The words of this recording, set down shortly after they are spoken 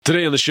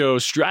Today on the show,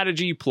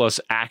 strategy plus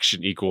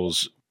action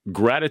equals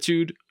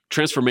gratitude,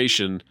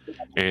 transformation,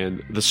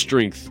 and the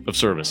strength of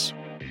service.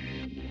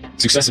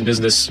 Success in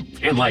business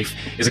and life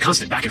is a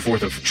constant back and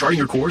forth of charting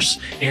your course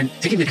and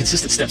taking the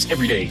consistent steps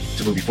every day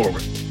to move you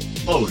forward.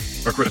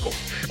 Both are critical.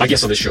 My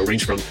guests on this show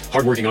range from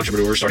hardworking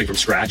entrepreneurs starting from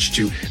scratch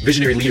to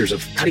visionary leaders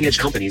of cutting-edge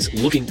companies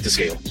looking to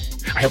scale.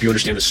 I help you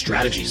understand the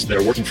strategies that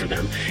are working for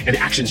them and the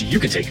actions you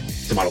can take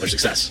to model their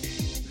success.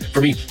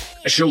 For me,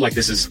 a show like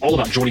this is all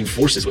about joining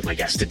forces with my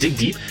guests to dig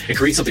deep and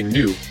create something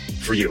new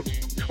for you.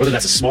 Whether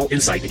that's a small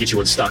insight to get you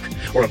unstuck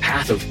or a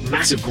path of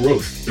massive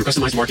growth through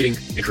customized marketing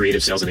and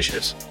creative sales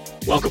initiatives.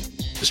 Welcome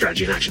to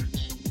Strategy in Action.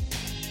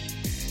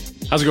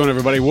 How's it going,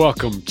 everybody?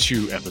 Welcome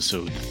to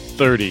episode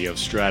 30 of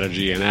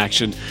Strategy in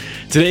Action.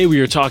 Today we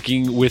are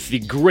talking with the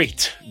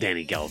great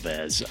Danny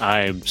Galvez.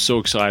 I am so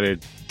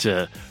excited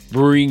to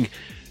bring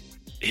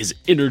his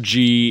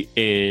energy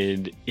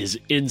and his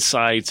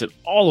insights and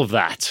all of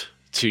that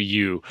to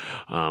you.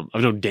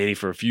 I've known Danny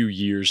for a few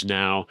years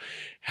now,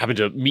 happened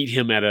to meet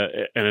him at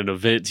an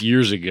event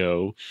years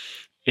ago.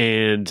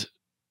 And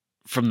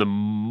from the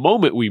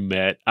moment we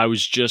met, I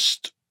was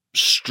just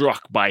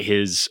struck by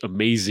his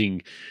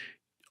amazing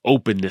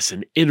openness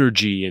and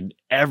energy and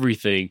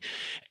everything.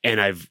 And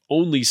I've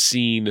only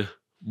seen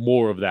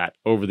more of that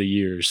over the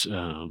years,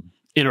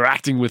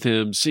 interacting with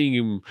him, seeing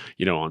him,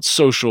 on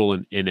social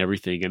and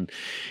everything. And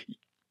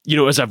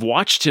as I've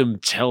watched him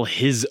tell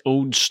his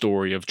own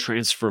story of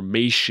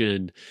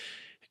transformation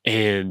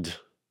and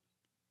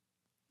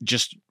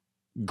just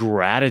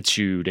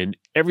gratitude and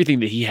everything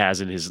that he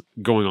has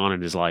going on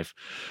in his life,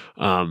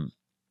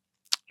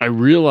 I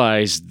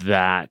realized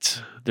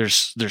that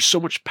there's so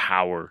much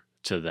power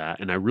to that,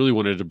 and I really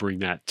wanted to bring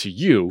that to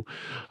you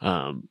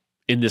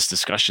in this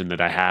discussion that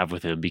I have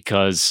with him,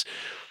 because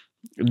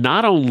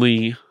not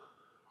only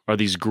are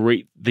these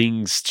great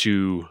things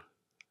to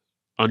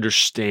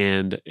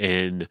understand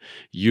and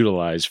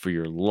utilize for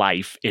your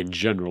life in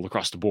general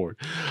across the board,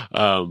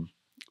 but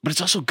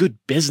it's also good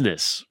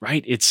business,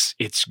 right?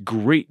 It's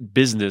great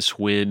business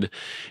when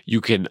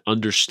you can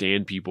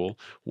understand people,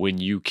 when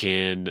you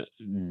can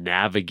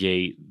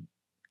navigate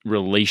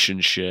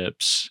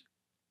relationships,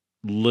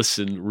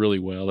 listen really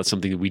well. That's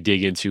something that we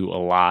dig into a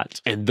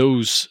lot. And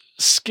those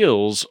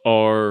skills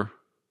are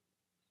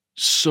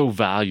so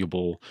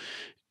valuable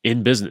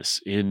in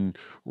business, in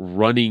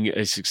running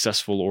a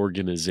successful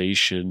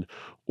organization,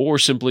 or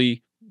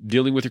simply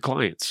dealing with your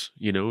clients.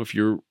 If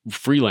you're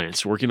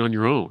freelance, working on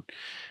your own,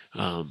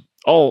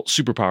 all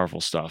super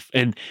powerful stuff.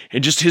 And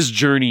just his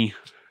journey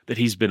that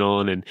he's been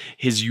on and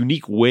his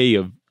unique way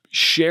of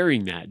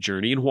sharing that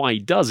journey and why he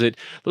does it.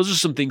 Those are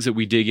some things that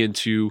we dig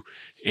into,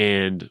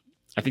 and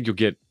I think you'll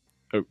get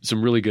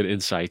some really good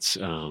insights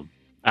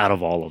out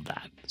of all of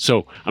that.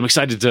 So I'm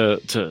excited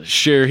to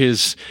share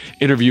his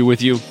interview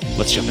with you.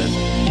 Let's jump in.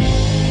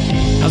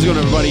 How's it going,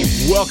 everybody?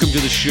 Welcome to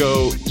the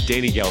show,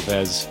 Danny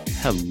Galvez.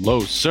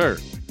 Hello, sir.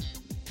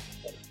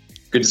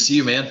 Good to see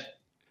you, man.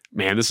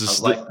 Man, this is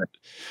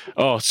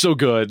so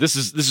good. This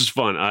is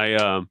fun.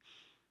 I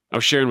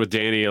was sharing with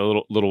Danny a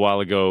little while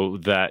ago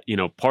that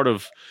part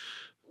of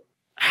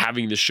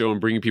having the show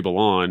and bringing people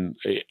on,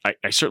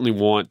 I certainly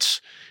want,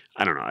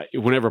 I don't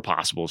know, whenever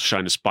possible,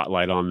 shine a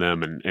spotlight on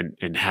them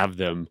and have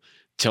them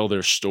tell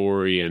their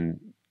story and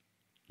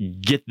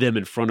get them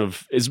in front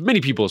of as many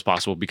people as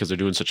possible, because they're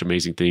doing such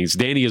amazing things.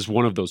 Danny is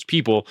one of those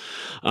people.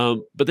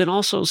 But then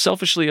also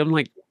selfishly, I'm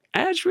like,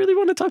 I just really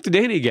want to talk to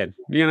Danny again,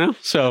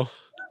 So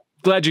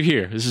glad you're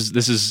here.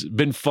 This has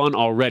been fun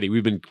already.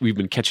 We've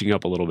been catching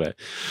up a little bit.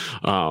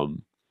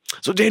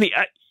 So Danny,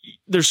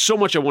 there's so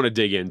much I want to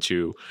dig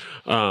into.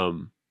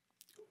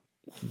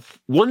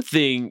 One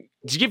thing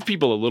to give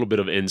people a little bit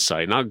of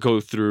insight, and I'll go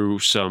through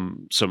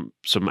some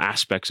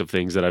aspects of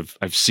things that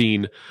I've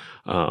seen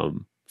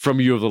from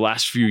you over the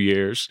last few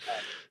years.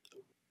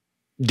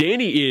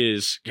 Danny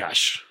is,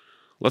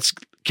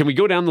 can we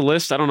go down the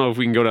list? I don't know if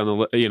we can go down the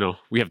list.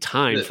 We have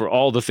time for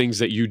all the things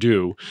that you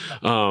do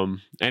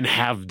and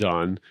have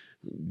done.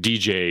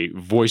 DJ,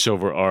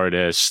 voiceover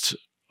artist,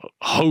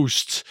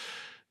 host,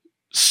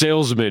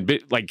 salesman,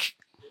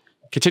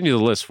 continue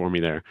the list for me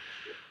there.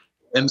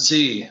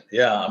 MC.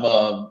 Yeah, I'm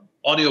a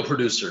audio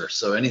producer.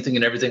 So anything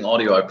and everything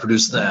audio, I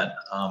produce that.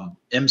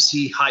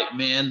 MC, hype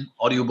man,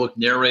 audiobook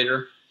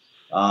narrator.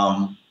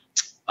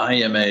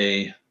 I'm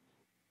a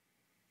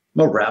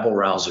rabble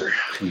rouser.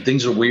 When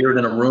things are weird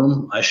in a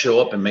room, I show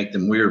up and make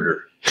them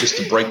weirder just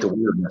to break the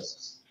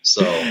weirdness.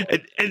 So,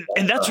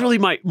 and that's really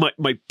my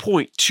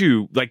point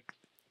too. Like,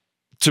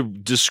 to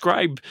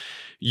describe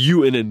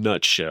you in a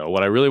nutshell,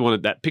 what I really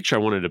wanted, that picture I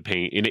wanted to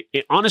paint, and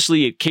it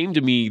honestly, it came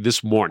to me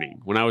this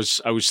morning when I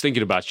was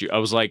thinking about you. I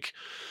was like,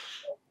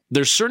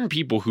 there's certain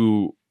people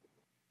who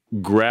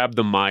grab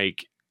the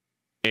mic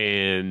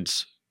and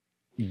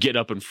get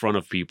up in front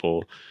of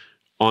people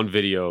on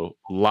video,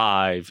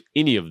 live,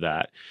 any of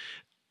that.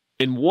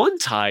 And one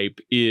type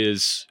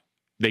is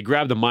they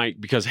grab the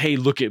mic because, hey,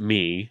 look at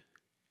me.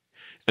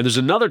 And there's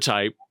another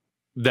type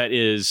that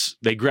is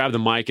they grab the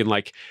mic and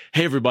like,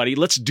 hey, everybody,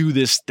 let's do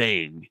this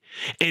thing.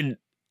 And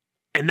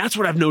that's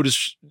what I've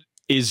noticed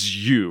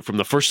is you. From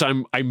the first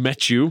time I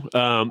met you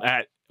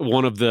at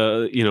one of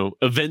the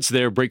events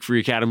there, Break Free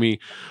Academy,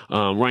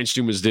 Ryan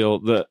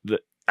Stumasdale.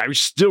 I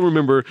still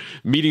remember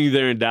meeting you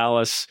there in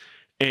Dallas,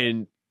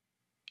 and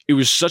it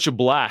was such a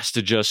blast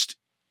to just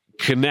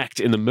connect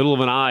in the middle of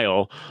an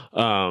aisle,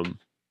 and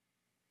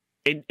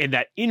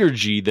that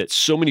energy that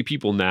so many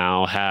people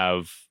now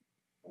have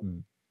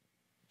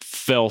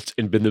felt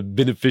and been the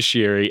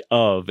beneficiary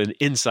of, and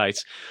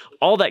insights.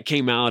 All that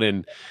came out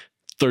in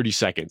 30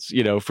 seconds,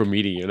 from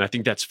meeting you. And I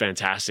think that's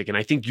fantastic. And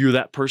I think you're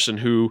that person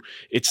who,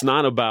 it's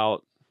not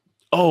about,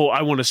 oh,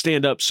 I want to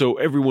stand up so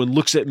everyone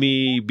looks at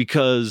me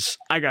because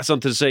I got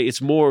something to say.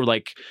 It's more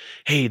like,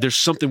 hey, there's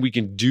something we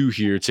can do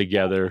here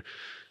together.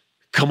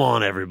 Come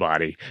on,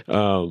 everybody.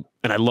 And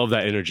I love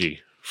that energy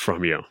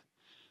from you.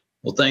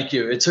 Well, thank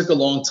you. It took a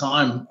long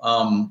time.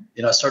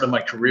 I started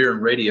my career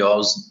in radio. I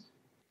was,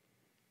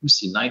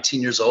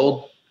 19 years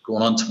old,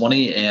 going on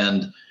 20,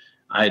 and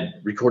I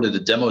recorded a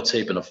demo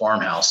tape in a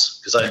farmhouse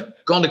because I'd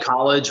gone to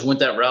college, went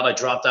that route. I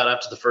dropped out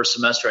after the first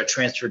semester. I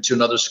transferred to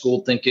another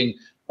school thinking,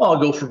 I'll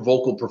go for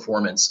vocal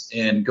performance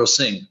and go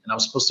sing. And I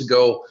was supposed to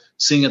go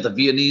sing at the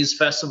Viennese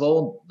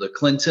Festival. The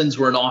Clintons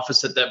were in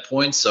office at that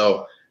point.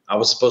 So I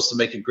was supposed to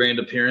make a grand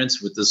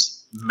appearance with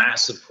this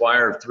massive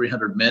choir of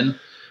 300 men.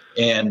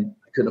 And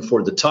I couldn't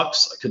afford the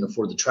tux. I couldn't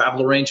afford the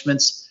travel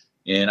arrangements.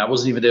 And I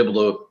wasn't even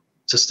able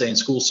to stay in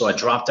school. So I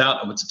dropped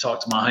out. I went to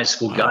talk to my high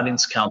school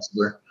guidance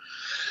counselor.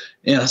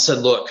 And I said,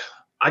 look,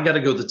 I got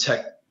to go the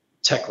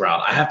tech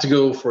route. I have to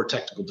go for a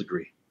technical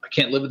degree. I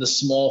can't live in this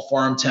small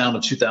farm town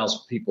of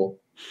 2,000 people.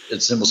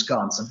 It's in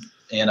Wisconsin.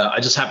 And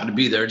I just happened to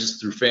be there just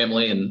through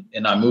family.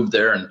 And I moved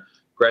there and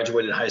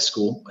graduated high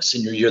school, my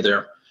senior year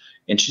there.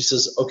 And she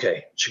says,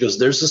 okay. She goes,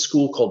 there's a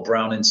school called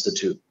Brown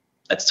Institute.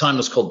 At the time, it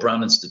was called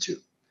Brown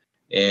Institute.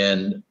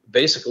 And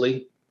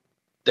basically,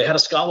 they had a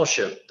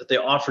scholarship that they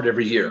offered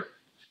every year.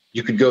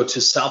 You could go to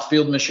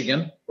Southfield,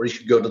 Michigan, or you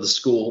could go to the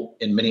school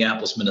in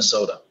Minneapolis,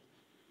 Minnesota.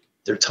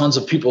 There are tons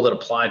of people that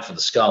applied for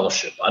the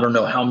scholarship. I don't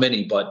know how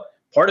many, but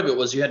part of it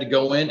was you had to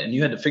go in and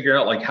you had to figure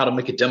out like how to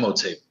make a demo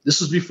tape. This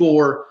was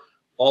before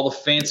all the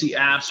fancy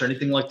apps or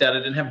anything like that. I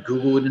didn't have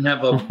Google. I didn't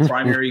have a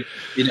primary,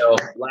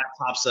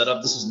 laptop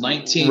setup. This is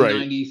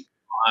 1995,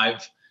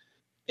 right.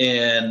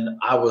 And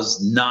I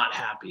was not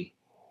happy.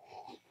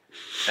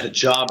 I had a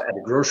job at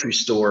a grocery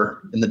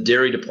store in the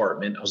dairy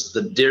department. I was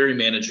the dairy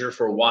manager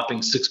for a whopping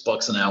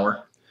 $6 an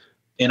hour.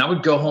 And I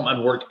would go home, I'd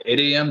work 8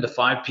 a.m. to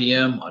 5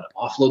 p.m. I'd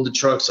offload the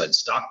trucks, I'd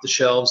stock the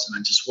shelves, and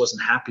I just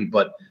wasn't happy.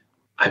 But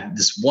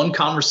this one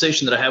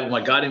conversation that I had with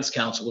my guidance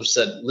counselor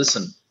said,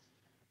 listen,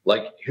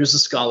 here's a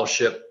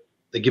scholarship.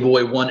 They give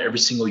away one every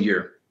single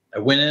year. I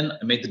went in,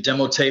 I made the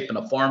demo tape in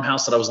a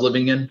farmhouse that I was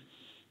living in.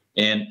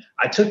 And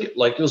I took it,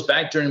 it was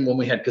back during when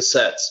we had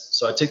cassettes.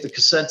 So I take the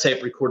cassette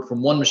tape, record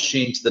from one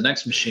machine to the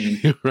next machine.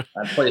 Right.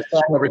 I'd play a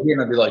song over here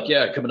and I'd be like,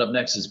 yeah, coming up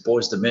next is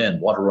Boyz II Men,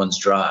 Water Runs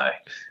Dry.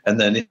 And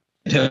then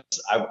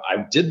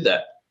I did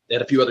that. They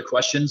had a few other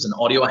questions and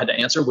audio I had to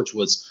answer, which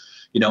was,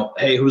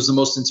 hey, who's the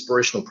most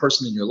inspirational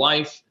person in your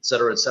life, et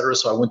cetera, et cetera.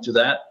 So I went through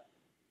that,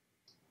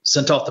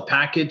 sent off the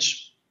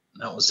package,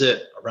 and that was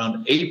it.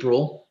 Around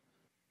April,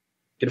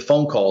 get a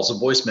phone call, a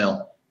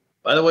voicemail.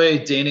 By the way,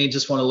 Danny,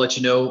 just want to let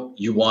you know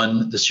you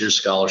won this year's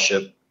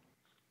scholarship.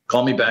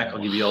 Call me back. I'll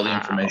give you all the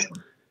information.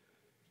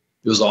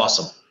 It was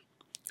awesome.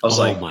 I was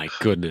like, oh my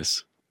goodness.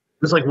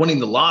 It was like winning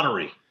the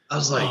lottery. I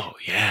was like, oh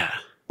yeah.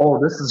 Oh,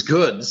 this is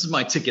good. This is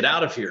my ticket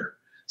out of here.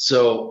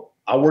 So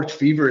I worked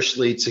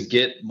feverishly to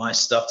get my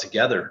stuff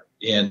together.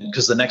 And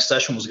because the next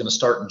session was going to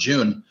start in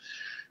June,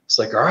 it's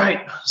like, all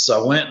right.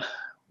 So I went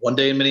one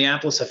day in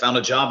Minneapolis. I found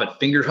a job at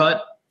Finger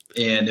Hut.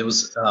 And it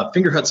was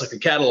Finger Hut's like a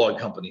catalog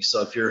company.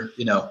 So if you're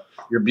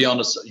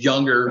beyond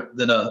younger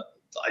than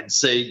I'd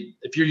say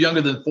if you're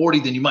younger than 40,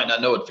 then you might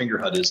not know what Finger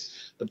Hut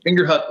is. But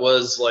Finger Hut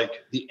was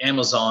like the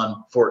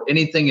Amazon for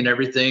anything and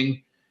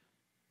everything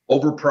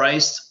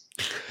overpriced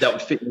that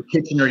would fit your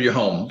kitchen or your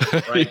home,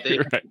 right?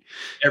 Right.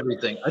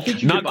 Everything. I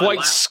think you not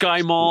quite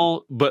Sky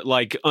Mall, but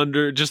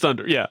just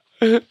under. Yeah.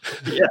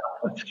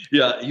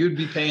 Yeah. You'd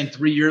be paying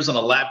 3 years on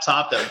a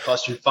laptop that would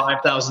cost you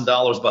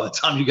 $5,000 by the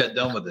time you got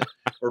done with it.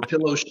 Or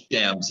pillow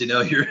shams,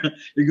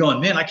 you're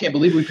going, man, I can't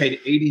believe we paid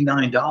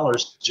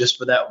 $89 just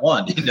for that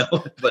one,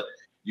 but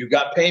you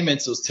got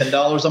payments. It was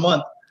 $10 a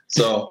month.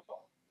 So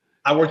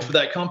I worked for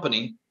that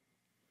company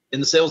in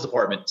the sales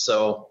department.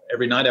 So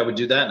every night I would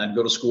do that and I'd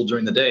go to school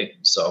during the day.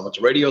 So I went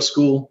to radio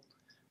school,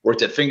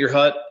 worked at Finger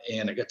Hut,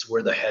 and I got to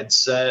wear the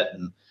headset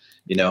and,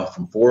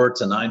 from 4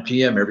 to 9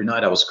 p.m. every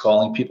night I was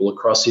calling people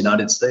across the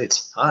United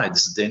States. Hi,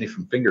 this is Danny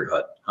from Finger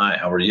Hut. Hi,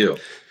 how are you?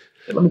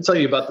 And let me tell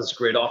you about this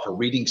great offer,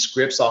 reading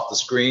scripts off the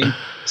screen.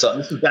 So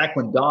this was back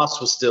when DOS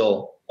was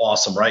still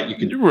awesome, right? You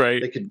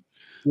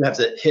have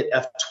to hit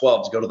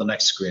F12 to go to the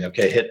next screen.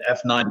 Okay, hit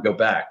F9 to go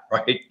back,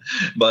 right?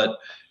 But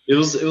it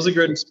was a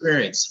great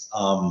experience.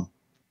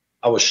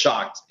 I was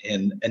shocked,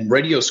 and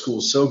radio school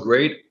is so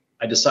great.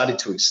 I decided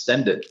to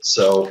extend it.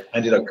 So I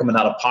ended up coming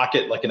out of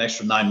pocket like an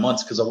extra 9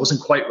 months because I wasn't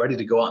quite ready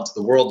to go out into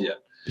the world yet.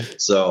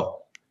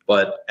 So,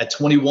 but at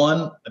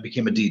 21, I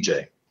became a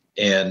DJ,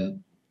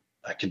 and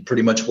I could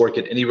pretty much work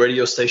at any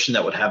radio station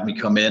that would have me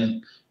come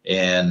in,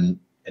 and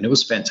it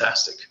was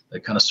fantastic.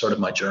 That kind of started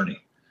my journey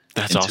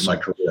That's into awesome. my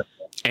career.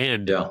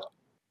 And Yeah.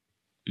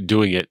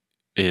 doing it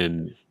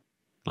in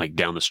like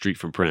down the street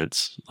from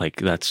Prince, like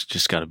that's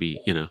just got to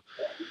be,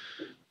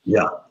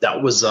 Yeah,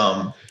 that was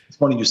it's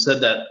funny you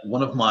said that.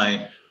 When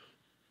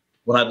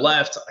I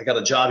left, I got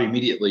a job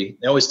immediately.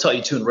 They always tell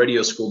you too in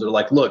radio school, they're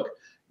like, look,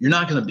 you're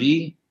not going to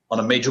be on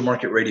a major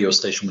market radio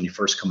station when you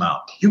first come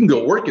out. You can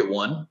go work at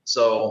one,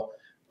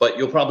 but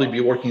you'll probably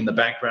be working in the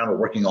background or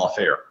working off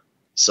air.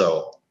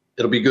 So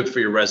it'll be good for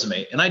your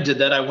resume. And I did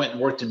that. I went and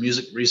worked in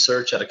music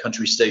research at a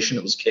country station.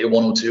 It was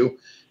K102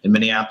 in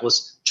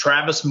Minneapolis.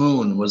 Travis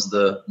Moon was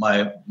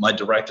my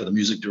director, the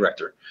music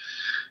director.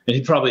 And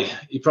he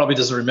probably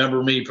doesn't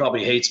remember me. He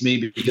probably hates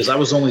me because I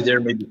was only there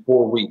maybe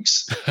 4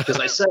 weeks. Because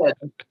I said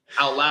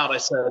out loud,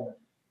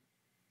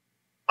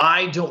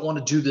 I don't want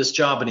to do this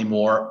job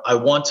anymore. I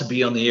want to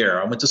be on the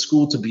air. I went to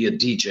school to be a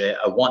DJ.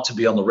 I want to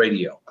be on the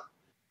radio.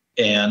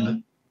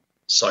 And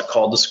so I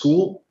called the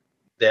school.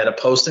 They had a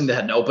posting. They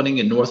had an opening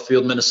in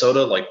Northfield,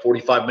 Minnesota, like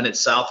 45 minutes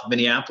south of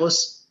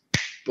Minneapolis.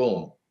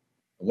 Boom.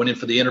 I went in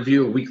for the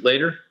interview a week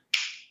later.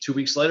 2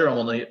 weeks later, I'm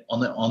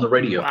on the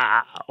radio.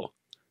 Wow.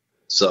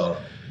 So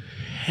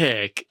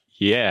heck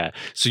yeah.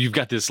 So you've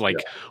got this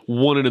like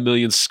 1 in a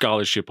million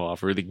scholarship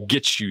offer that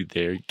gets you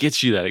there,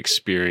 gets you that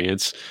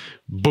experience.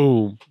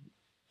 Boom.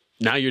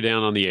 Now you're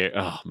down on the air.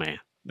 Oh man,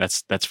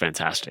 that's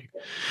fantastic.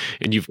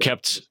 And you've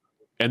kept,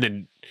 and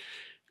then,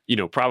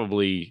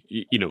 probably,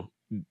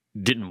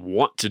 didn't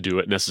want to do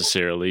it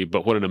necessarily,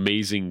 but what an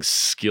amazing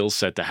skill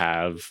set to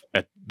have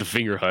at the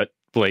Finger Hut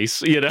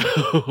place,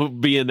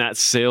 being that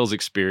sales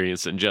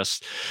experience and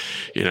just,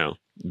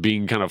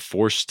 being kind of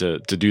forced to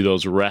do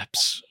those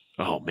reps.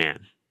 Oh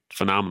man,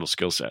 phenomenal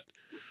skill set.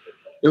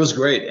 It was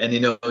great. And,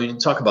 you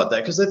talk about that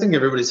because I think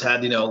everybody's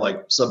had,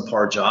 like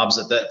subpar jobs.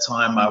 At that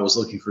time, I was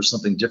looking for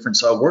something different.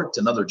 So I worked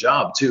another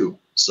job too.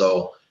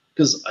 So,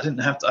 because I didn't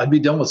have to, I'd be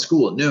done with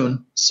school at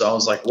noon. So I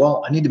was like,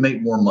 well, I need to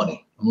make more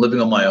money. I'm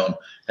living on my own.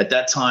 At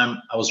that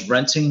time, I was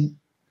renting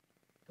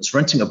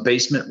a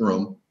basement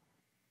room,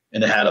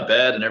 and it had a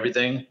bed and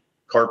everything,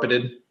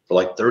 carpeted, for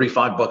like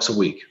 $35 a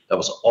week. That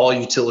was all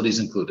utilities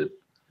included.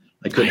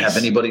 I couldn't have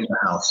anybody in the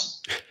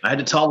house. I had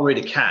to tolerate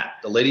a cat.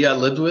 The lady I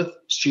lived with,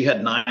 she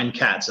had 9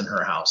 cats in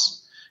her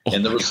house.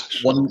 And there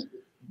was one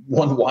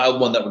wild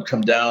one that would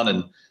come down,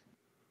 and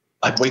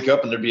I'd wake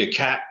up and there'd be a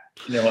cat,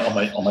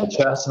 on my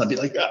chest, and I'd be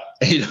like,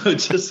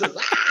 just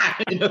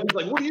it's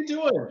like, what are you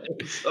doing?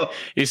 So,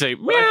 you say,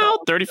 meow,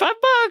 $35.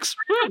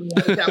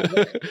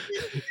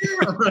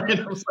 And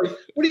I was like,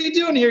 what are you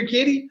doing here,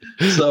 Katie?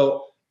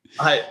 So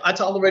I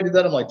tolerated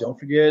that. I'm like, don't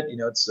forget,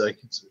 you're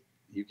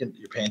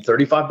paying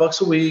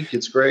 $35 a week.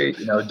 It's great.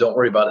 Don't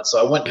worry about it.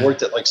 So I went and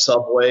worked at like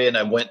Subway, and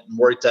I went and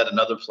worked at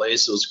another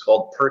place. It was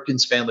called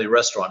Perkins Family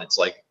Restaurant. It's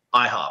like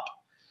IHOP,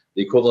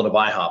 the equivalent of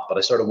IHOP. But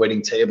I started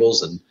waiting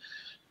tables and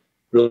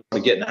really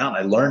getting out. And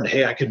I learned,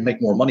 hey, I could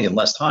make more money in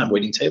less time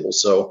waiting tables.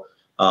 So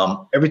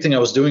everything I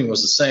was doing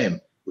was the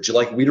same. Would you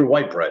like wheat or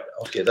white bread?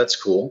 Okay, that's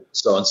cool.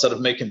 So instead of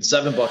making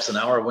 $7 an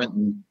hour, I went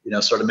and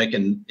started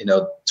making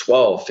 $12,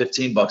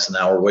 $15 an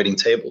hour waiting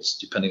tables,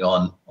 depending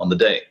on the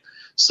day.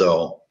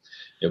 So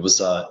it was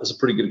a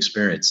pretty good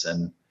experience.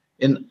 And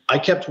I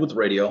kept with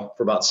radio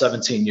for about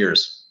 17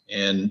 years.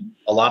 And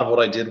a lot of what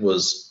I did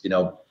was,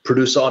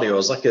 produce audio. I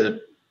was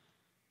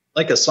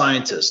like a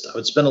scientist. I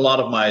would spend a lot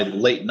of my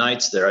late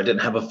nights there. I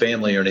didn't have a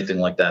family or anything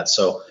like that.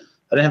 So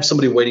I didn't have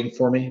somebody waiting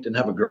for me. Didn't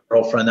have a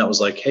girlfriend that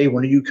was like, hey,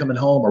 when are you coming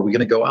home? Are we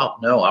going to go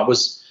out? No, I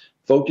was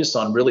focused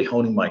on really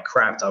honing my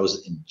craft. I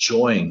was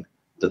enjoying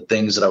the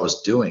things that I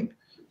was doing.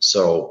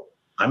 So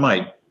I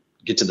might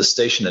get to the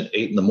station at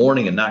 8 a.m.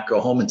 and not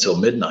go home until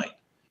midnight.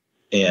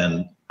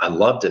 And I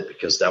loved it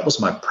because that was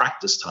my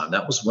practice time.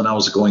 That was when I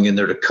was going in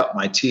there to cut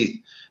my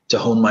teeth, to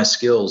hone my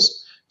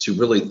skills, to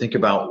really think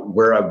about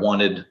where I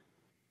wanted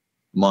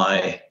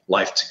my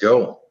life to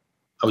go.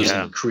 I was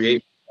in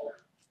create,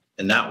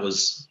 and that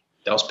was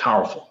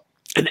powerful.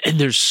 And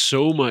there's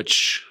so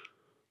much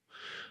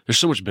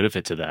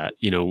benefit to that.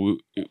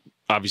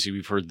 Obviously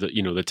we've heard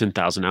the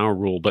 10,000 hour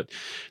rule, but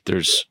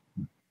there's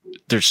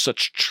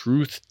such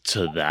truth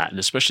to that. And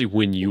especially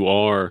when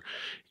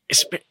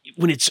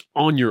it's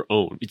on your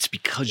own, it's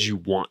because you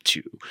want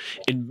to.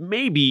 And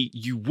maybe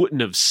you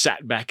wouldn't have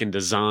sat back and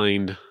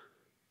designed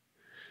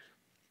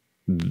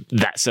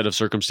that set of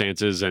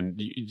circumstances and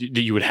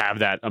you would have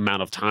that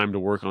amount of time to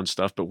work on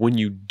stuff. But when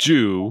you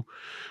do,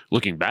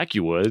 looking back,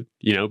 you would,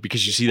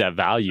 because you see that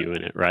value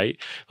in it, right?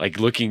 Like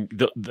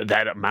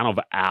that amount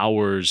of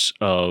hours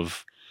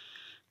of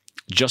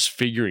just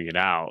figuring it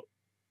out,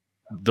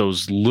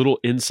 those little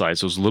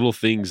insights, those little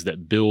things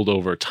that build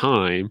over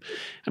time.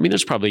 I mean,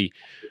 there's probably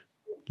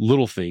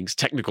little things,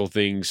 technical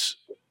things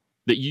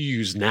that you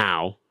use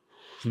now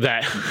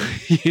that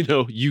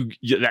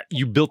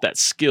you built that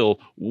skill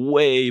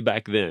way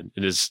back then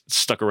and is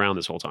stuck around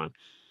this whole time.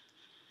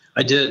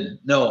 I did.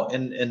 No,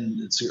 and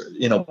it's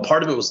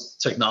part of it was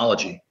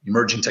technology,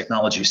 emerging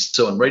technology.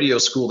 So in radio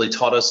school, they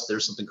taught us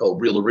there's something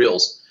called reel to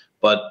reels,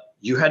 but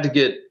you had to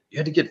get you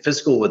had to get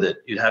physical with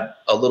it. You'd have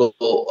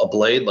a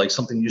blade, like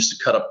something you used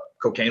to cut up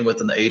cocaine with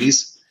in the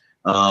 80s.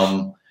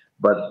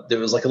 But there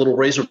was like a little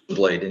razor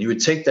blade, and you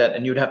would take that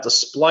and you'd have to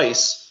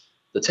splice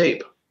the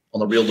tape on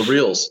the reel to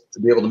reels to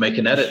be able to make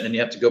an edit. And then you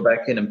have to go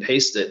back in and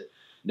paste it.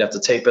 You'd have to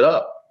tape it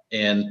up,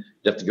 and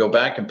you'd have to go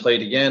back and play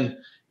it again.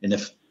 And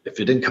if it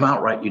didn't come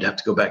out right, you'd have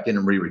to go back in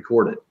and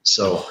re-record it.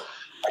 So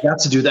I got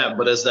to do that.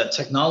 But as that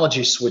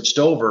technology switched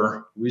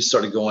over, we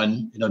started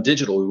going,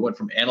 digital. We went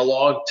from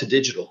analog to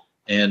digital,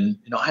 and,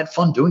 I had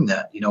fun doing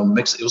that,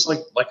 mix. It was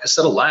like I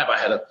said, a lab. I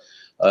had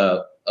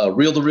a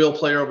reel-to-reel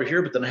player over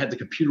here, but then I had the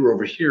computer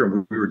over here,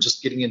 and we were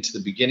just getting into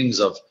the beginnings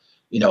of,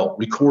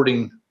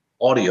 recording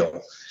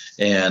audio.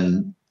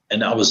 And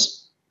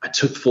I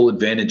took full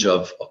advantage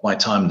of my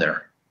time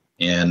there.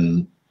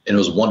 And it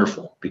was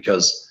wonderful,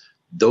 because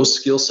those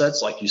skill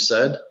sets, like you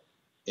said,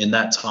 in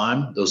that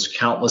time, those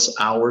countless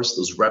hours,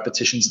 those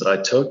repetitions that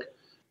I took,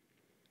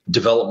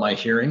 developed my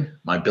hearing,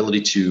 my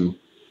ability to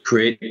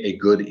create a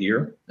good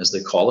ear, as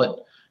they call it,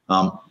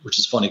 which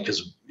is funny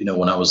because,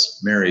 when I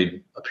was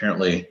married,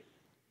 apparently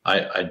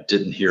I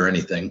didn't hear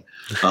anything.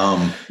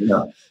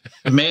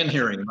 Man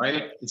hearing,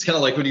 right? It's kind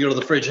of like when you go to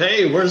the fridge,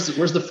 hey, where's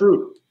the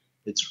fruit?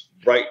 It's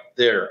right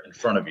there in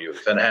front of you.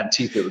 If it had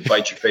teeth, it would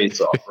bite your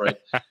face off, right?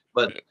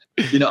 But,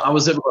 I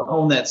was able to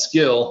hone that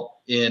skill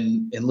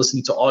in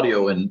listening to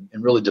audio and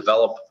really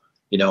develop,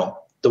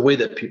 the way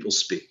that people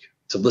speak,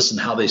 to listen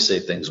how they say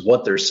things,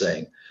 what they're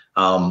saying.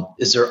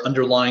 Is there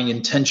underlying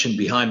intention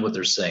behind what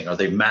they're saying? Are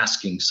they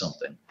masking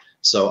something?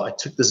 So I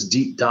took this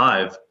deep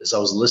dive as I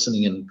was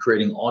listening and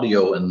creating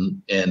audio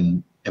and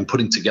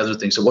putting together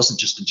things. It wasn't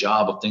just a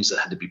job of things that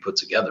had to be put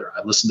together.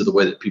 I listened to the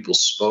way that people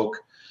spoke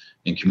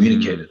and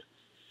communicated.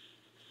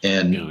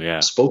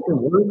 And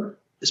spoken word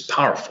is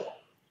powerful.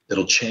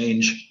 It'll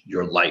change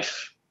your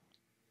life.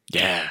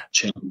 Yeah.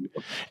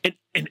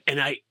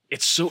 And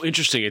it's so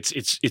interesting.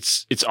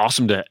 It's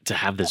awesome to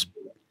have this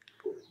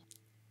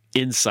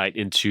insight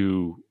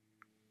into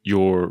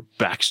your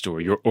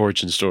backstory, your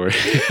origin story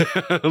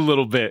a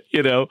little bit,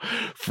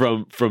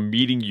 from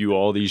meeting you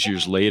all these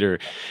years later.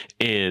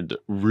 And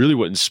really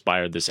what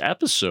inspired this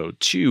episode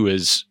too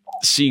is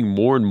seeing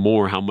more and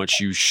more how much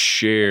you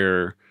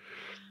share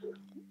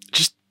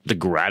just the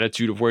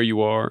gratitude of where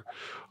you are,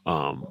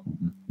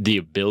 the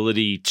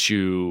ability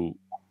to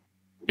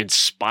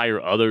inspire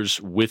others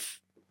with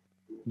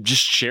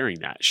just sharing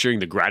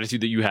the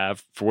gratitude that you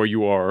have for where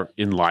you are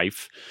in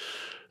life,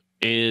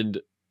 and,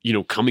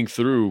 coming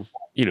through,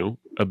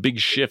 a big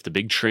shift, a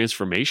big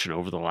transformation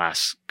over the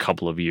last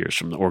couple of years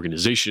from the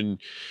organization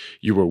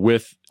you were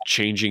with,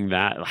 changing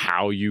that,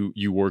 how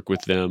you work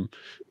with them,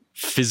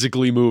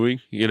 physically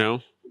moving,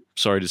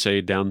 sorry to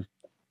say, down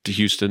to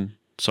Houston.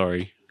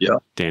 Sorry. Yeah.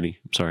 Danny,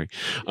 I'm sorry.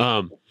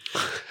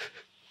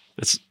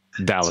 It's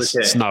Dallas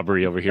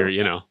snobbery over here,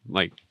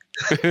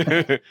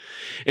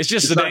 it's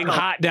just so dang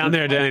hot down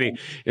there, Danny.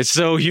 It's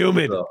so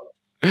humid.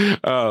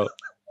 But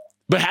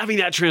having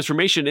that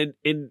transformation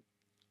in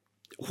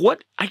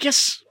what I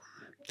guess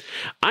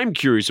I'm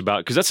curious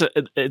about, because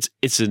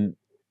it's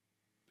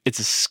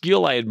a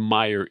skill I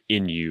admire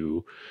in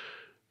you,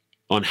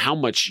 on how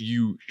much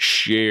you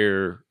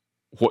share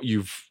what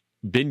you've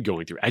been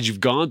going through as you've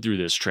gone through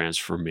this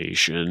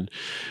transformation.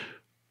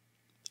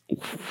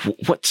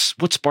 What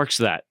sparks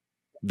that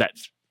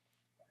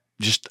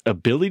just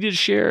ability to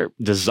share,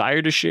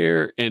 desire to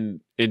share,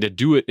 and to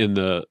do it in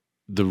the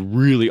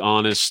really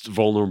honest,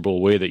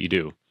 vulnerable way that you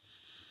do?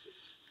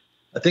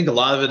 I think a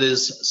lot of it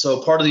is,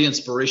 so part of the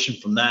inspiration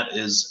from that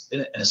is,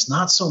 and it's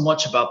not so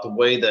much about the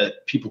way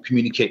that people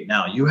communicate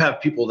now. You have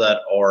people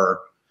that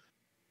are,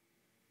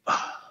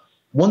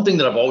 one thing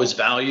that I've always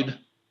valued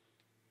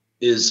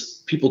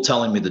is people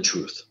telling me the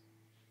truth.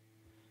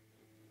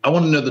 I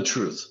want to know the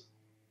truth.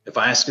 If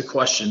I ask a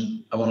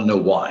question, I want to know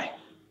why.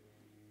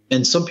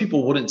 And some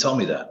people wouldn't tell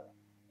me that.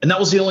 And that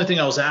was the only thing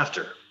I was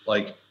after.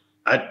 Like,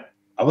 I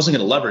wasn't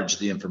going to leverage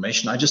the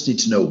information. I just need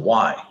to know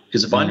why.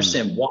 Because if I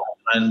understand why,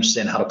 I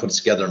understand how to put it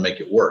together and make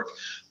it work.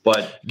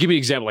 But give me an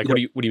example. Like, what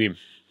do you mean?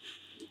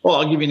 Well,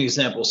 I'll give you an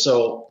example.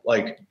 So,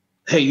 like,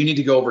 hey, you need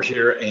to go over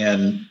here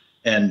and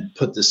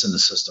put this in the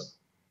system.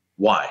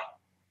 Why?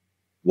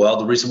 Well,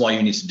 the reason why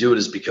you need to do it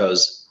is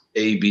because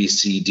A, B,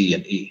 C, D,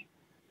 and E.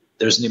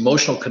 There's an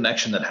emotional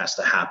connection that has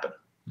to happen.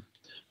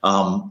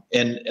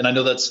 And I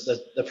know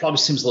that probably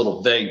seems a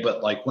little vague,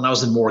 but like when I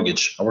was in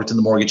mortgage, I worked in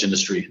the mortgage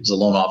industry as a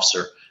loan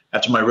officer.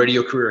 After my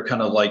radio career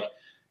kind of like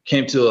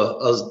came to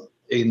a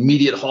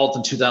immediate halt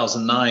in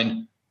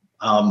 2009,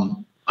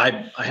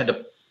 I had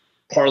to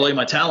parlay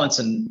my talents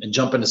and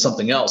jump into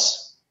something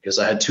else, because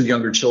I had two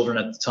younger children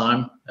at the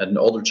time, I had an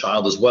older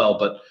child as well,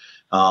 but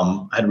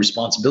I had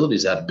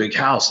responsibilities. I had a big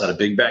house, I had a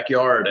big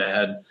backyard, I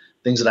had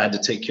things that I had to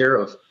take care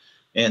of.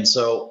 And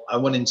so I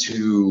went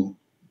into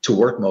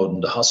work mode,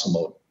 into hustle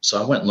mode.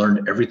 So I went and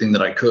learned everything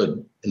that I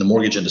could in the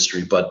mortgage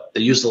industry, but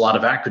they used a lot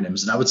of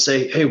acronyms. And I would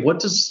say, hey, what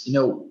does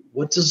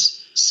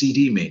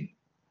CD mean?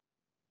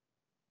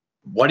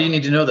 Why do you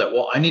need to know that?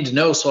 Well, I need to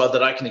know so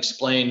that I can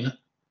explain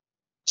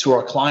to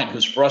our client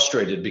who's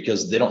frustrated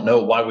because they don't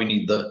know why we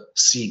need the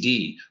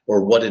CD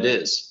or what it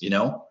is, you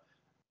know?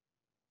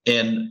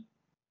 And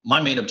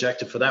my main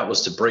objective for that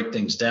was to break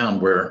things down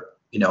where,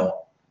 you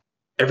know,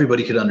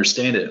 everybody could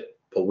understand it.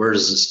 But where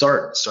does it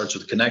start? It starts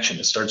with connection.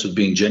 It starts with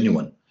being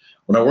genuine.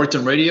 When I worked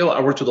in radio, I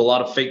worked with a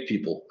lot of fake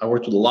people. I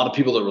worked with a lot of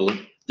people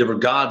that were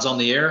gods on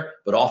the air,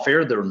 but off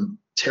air, they were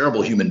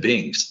terrible human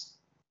beings.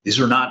 These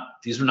were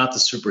not the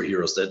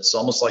superheroes. That's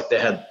almost like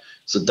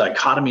it's a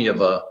dichotomy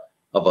of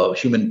a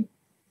human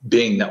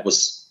being it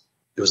was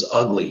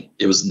ugly.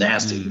 It was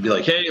nasty. You'd be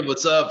like, hey,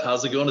 what's up?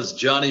 How's it going? It's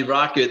Johnny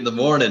Rocket in the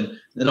morning. And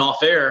then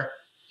off air,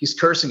 he's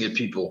cursing at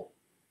people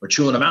or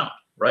chewing them out,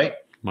 right?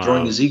 Wow.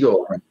 Throwing his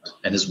ego around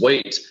and his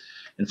weight.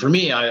 And for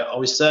me, I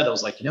always said, I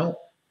was like, you know,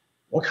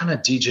 what kind of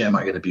DJ am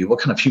I going to be? What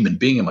kind of human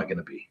being am I going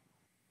to be?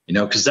 You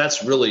know, because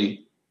that's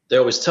really, they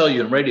always tell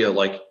you in radio,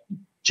 like,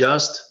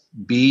 just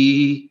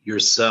be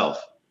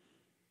yourself.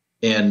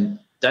 And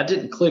that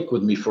didn't click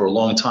with me for a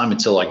long time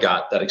until I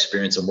got that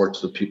experience and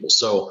worked with people.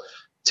 So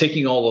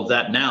taking all of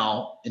that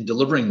now and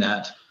delivering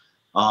that,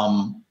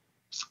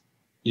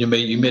 you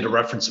made a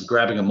reference of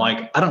grabbing a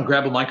mic. I don't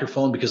grab a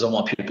microphone because I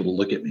want people to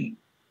look at me.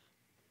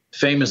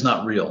 Fame is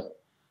not real.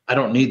 I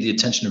don't need the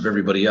attention of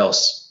everybody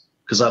else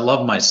because I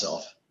love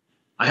myself.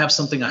 I have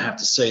something I have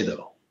to say,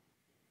 though.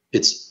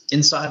 It's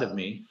inside of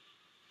me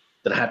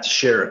that I have to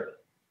share it.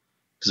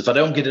 Because if I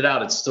don't get it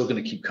out, it's still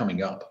going to keep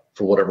coming up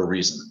for whatever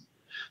reason.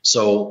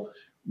 So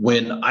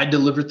when I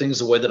deliver things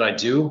the way that I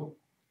do,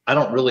 I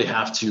don't really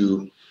have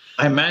to.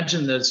 I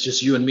imagine that it's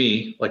just you and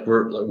me, like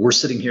we're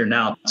sitting here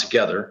now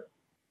together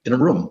in a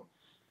room.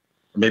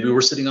 Or maybe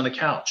we're sitting on a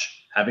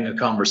couch having a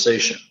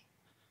conversation.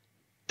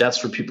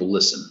 That's where people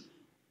listen.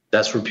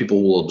 That's where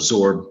people will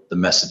absorb the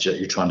message that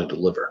you're trying to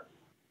deliver.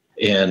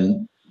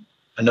 And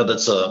I know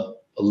that's a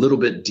little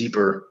bit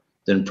deeper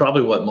than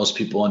probably what most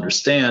people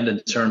understand in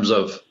terms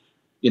of,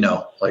 you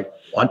know, like,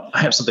 I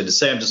have something to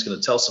say, I'm just going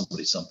to tell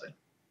somebody something.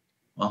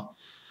 Well,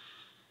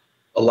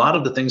 a lot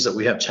of the things that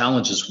we have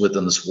challenges with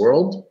in this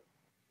world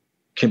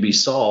can be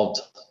solved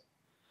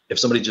if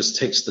somebody just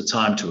takes the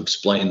time to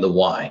explain the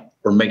why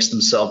or makes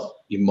themselves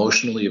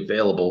emotionally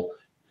available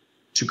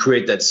to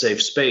create that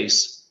safe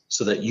space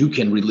so that you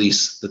can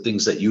release the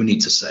things that you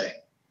need to say.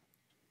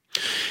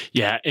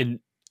 Yeah. And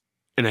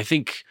I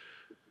think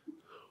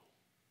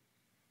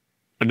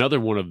another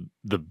one of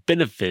the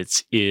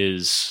benefits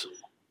is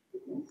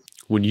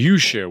when you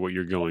share what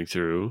you're going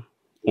through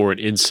or an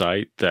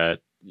insight that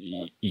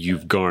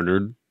you've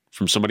garnered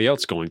from somebody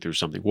else going through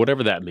something,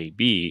 whatever that may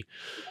be,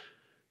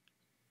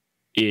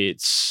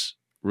 it's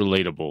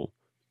relatable.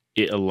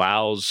 It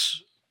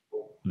allows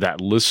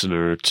that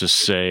listener to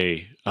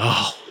say,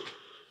 oh,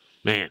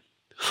 man,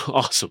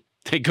 awesome.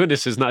 Thank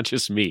goodness it's not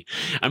just me.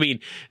 I mean,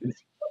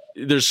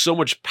 there's so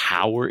much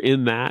power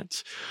in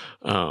that.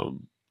 And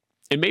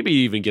maybe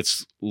it even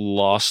gets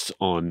lost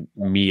on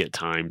me at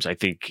times. I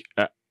think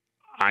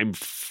I'm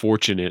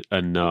fortunate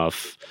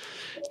enough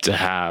to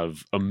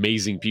have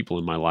amazing people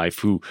in my life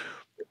who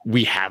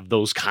we have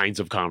those kinds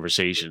of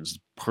conversations,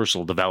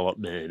 personal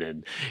development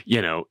and, you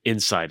know,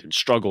 insight and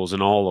struggles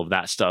and all of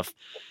that stuff.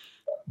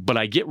 But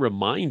I get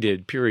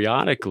reminded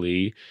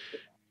periodically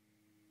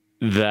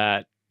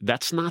that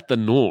that's not the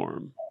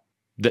norm,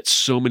 that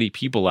so many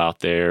people out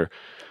there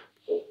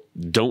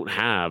don't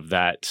have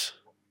that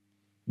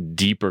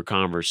deeper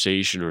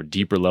conversation or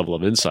deeper level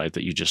of insight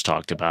that you just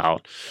talked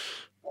about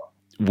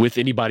with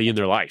anybody in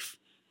their life,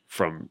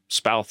 from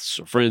spouse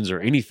or friends or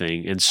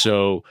anything. And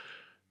so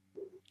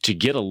to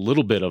get a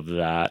little bit of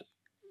that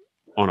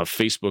on a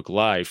Facebook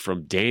Live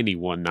from Danny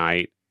one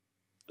night,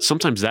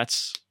 sometimes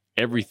that's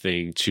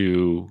everything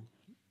to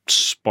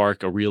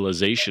spark a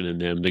realization in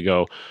them to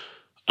go,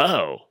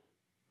 oh,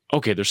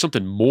 okay, there's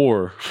something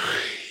more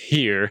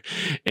here,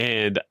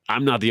 and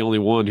I'm not the only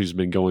one who's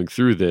been going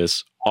through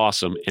this.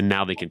 Awesome. And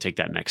now they can take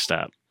that next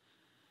step.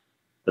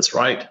 That's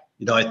right.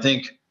 You know, I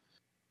think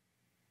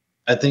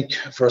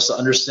for us to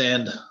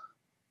understand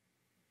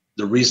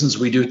the reasons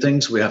we do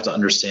things, we have to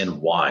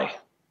understand why.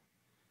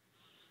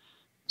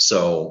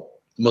 So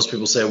most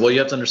people say, well, you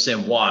have to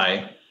understand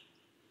why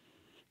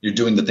you're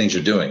doing the things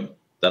you're doing.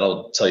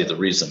 That'll tell you the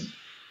reason.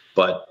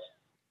 But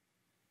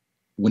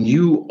when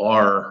you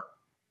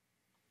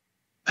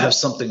have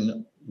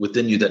something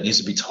within you that needs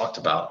to be talked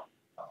about,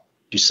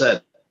 you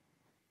said,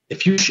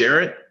 if you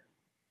share it,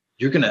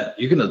 you're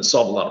gonna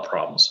solve a lot of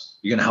problems.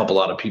 You're gonna help a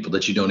lot of people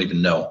that you don't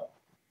even know,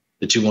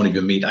 that you won't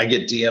even meet. I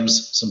get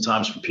DMs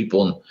sometimes from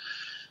people and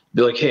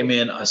be like, hey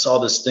man, I saw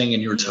this thing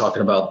and you were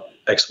talking about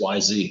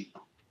XYZ.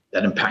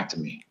 That impacted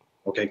me.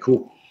 Okay,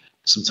 cool.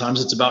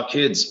 Sometimes it's about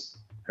kids.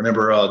 I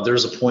remember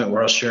there's a point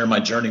where I was sharing my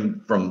journey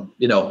from,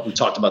 you know, we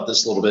talked about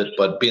this a little bit,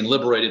 but being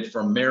liberated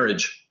from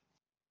marriage.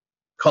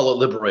 Call it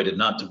liberated,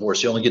 not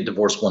divorce. You only get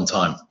divorced one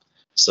time.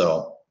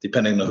 So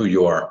depending on who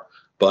you are,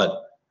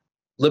 but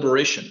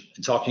liberation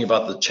and talking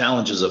about the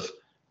challenges of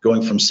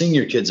going from seeing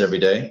your kids every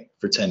day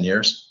for 10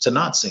 years to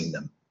not seeing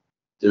them.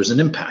 There's an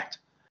impact.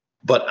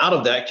 But out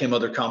of that came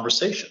other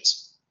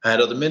conversations. I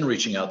had other men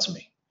reaching out to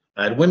me.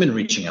 I had women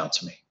reaching out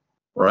to me,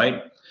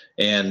 right?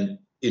 And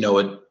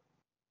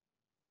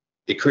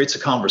it creates a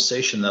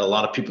conversation that a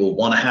lot of people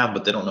want to have,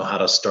 but they don't know how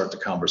to start the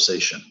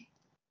conversation.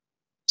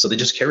 So they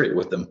just carry it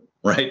with them,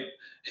 right?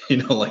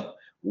 Like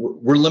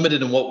we're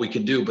limited in what we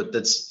can do, but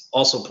that's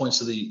also points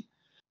to the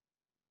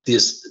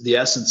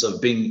essence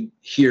of being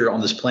here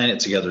on this planet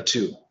together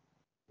too.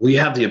 We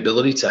have the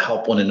ability to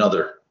help one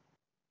another.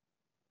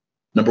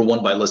 Number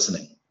one, by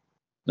listening.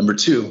 Number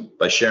two,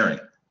 by sharing.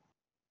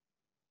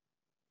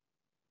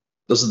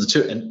 Those are the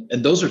two.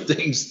 And those are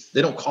things,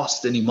 they don't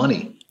cost any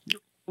money.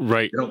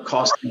 Right. They don't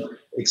cost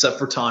except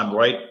for time,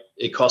 right?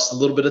 It costs a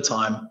little bit of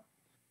time.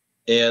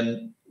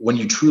 And when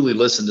you truly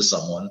listen to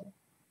someone,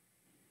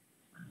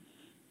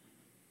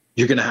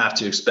 you're going to have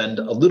to expend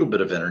a little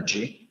bit of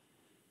energy,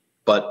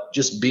 but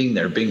just being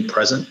there, being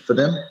present for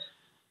them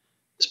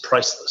is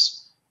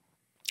priceless.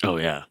 Oh,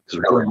 yeah.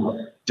 Because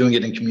we're doing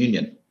it in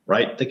communion,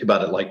 right? Think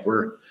about it like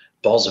we're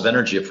balls of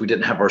energy. If we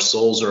didn't have our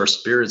souls or our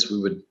spirits, we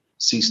would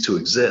cease to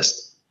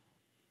exist.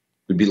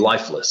 We'd be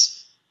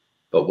lifeless.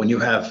 But when you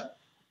have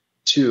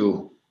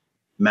two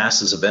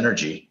masses of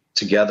energy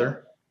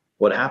together,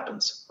 what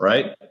happens,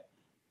 right?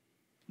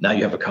 Now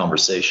you have a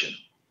conversation.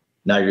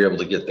 Now you're able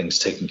to get things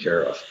taken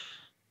care of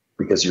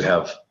because you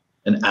have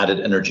an added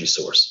energy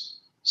source.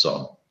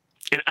 So,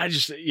 and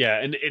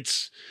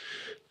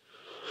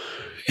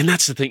and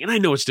that's the thing. And I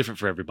know it's different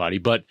for everybody,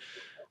 but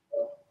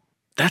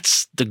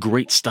that's the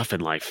great stuff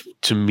in life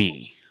to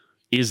me,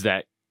 is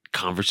that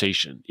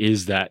conversation,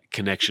 is that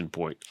connection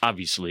point.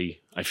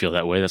 Obviously, I feel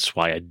that way. That's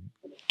why I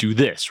do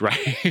this,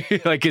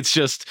 right? Like, it's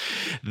just,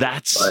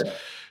 that's, right.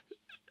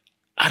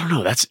 I don't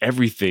know. That's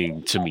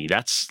everything to me.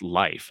 That's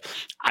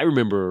life. I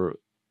remember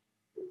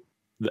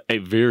a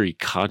very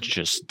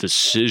conscious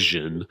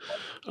decision.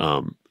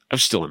 I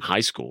was still in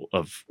high school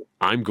of,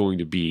 I'm going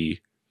to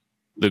be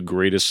the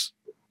greatest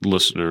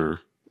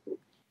listener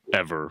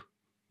ever,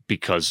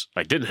 because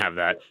I didn't have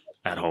that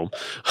at home.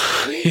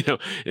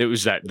 It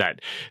was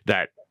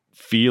that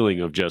feeling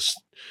of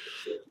just,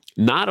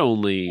 not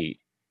only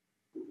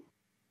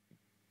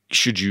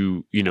should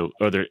you,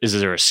 is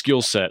there a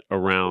skill set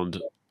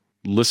around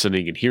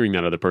listening and hearing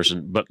that other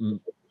person, but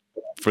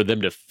for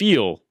them to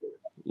feel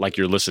like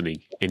you're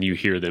listening and you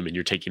hear them and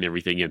you're taking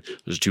everything in.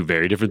 Those are two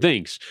very different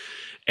things.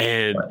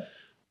 And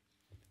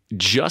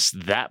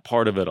just that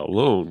part of it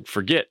alone,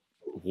 forget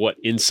what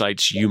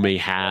insights you may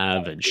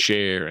have and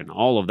share and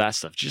all of that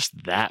stuff.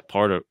 Just that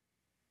part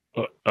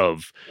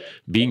of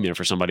being there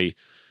for somebody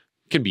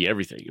can be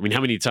everything. I mean, how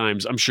many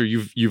times, I'm sure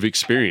you've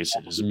experienced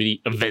it, as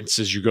many events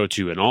as you go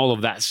to and all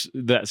of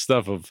that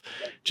stuff of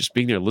just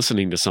being there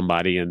listening to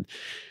somebody, and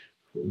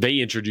they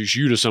introduce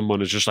you to someone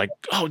who's just like,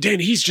 oh, Dan,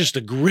 he's just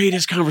the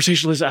greatest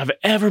conversationalist I've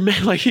ever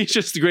met. Like, he's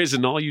just the greatest.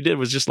 And all you did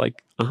was just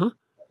like,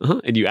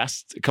 and you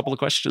asked a couple of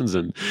questions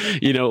and,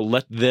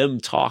 let them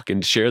talk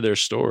and share their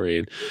story.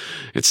 And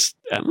it's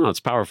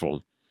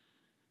powerful.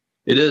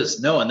 It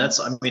is. No, and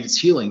it's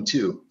healing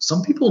too.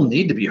 Some people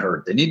need to be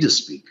heard. They need to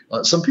speak.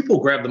 Some people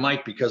grab the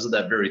mic because of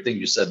that very thing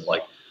you said,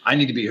 like, I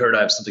need to be heard.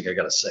 I have something I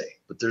got to say.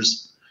 But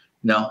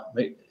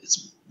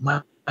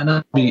might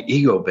not be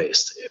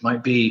ego-based. It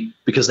might be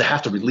because they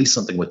have to release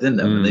something within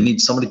them and they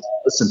need somebody to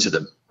listen to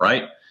them,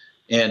 right?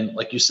 And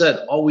like you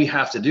said, all we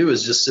have to do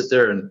is just sit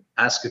there and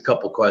ask a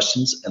couple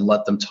questions and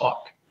let them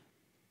talk.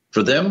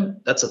 For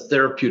them, that's a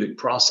therapeutic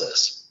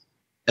process.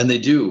 And they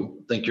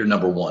do think you're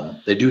number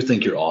one. They do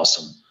think you're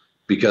awesome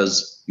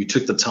because you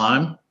took the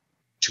time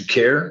to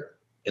care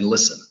and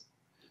listen.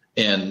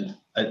 And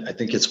I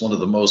think it's one of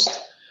the most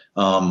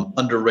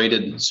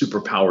underrated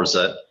superpowers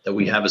that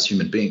we have as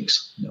human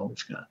beings.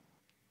 We've got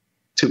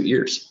 2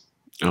 ears.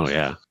 Oh,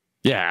 yeah.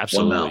 Yeah,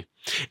 absolutely.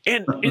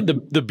 And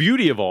the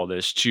beauty of all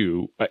this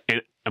too,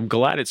 and I'm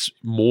glad it's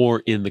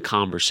more in the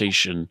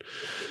conversation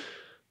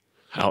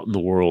out in the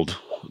world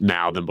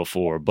now than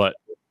before, but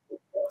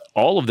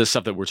all of this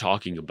stuff that we're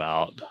talking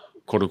about,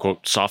 quote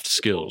unquote, soft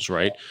skills,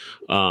 right?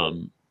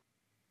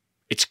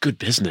 It's good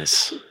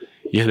business,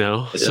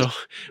 So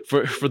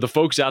for the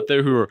folks out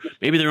there who are,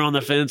 maybe they're on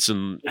the fence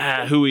and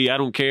hooey, I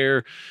don't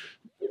care.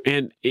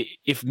 And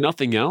if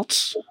nothing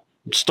else,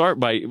 start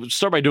by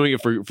doing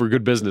it for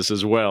good business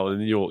as well,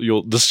 and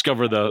you'll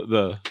discover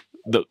the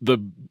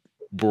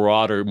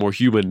broader, more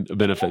human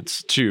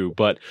benefits too.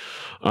 But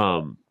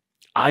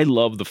I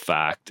love the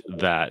fact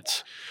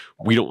that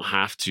we don't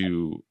have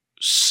to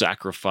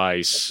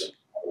sacrifice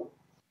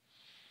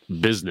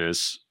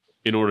business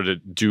in order to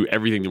do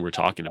everything that we're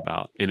talking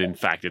about. And in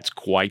fact, it's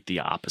quite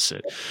the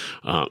opposite.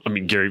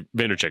 Gary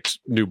Vaynerchuk's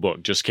new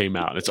book just came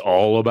out. It's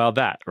all about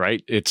that,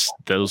 right? It's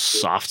those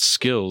soft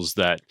skills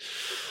that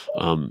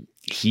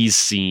he's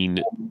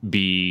seen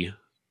be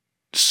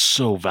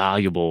so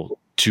valuable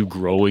to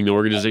growing the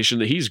organization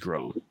that he's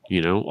grown.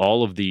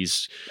 All of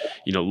these,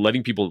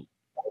 letting people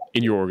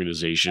in your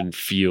organization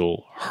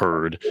feel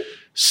heard,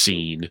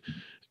 seen,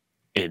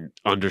 and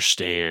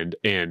understand,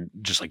 and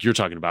just like you're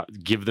talking about,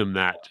 give them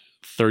that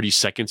 30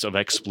 seconds of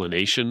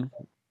explanation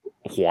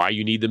why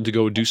you need them to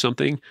go do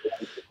something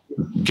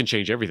can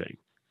change everything.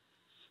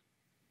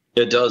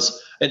 It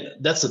does. And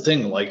that's the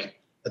thing, like,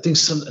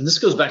 and this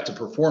goes back to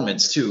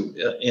performance too,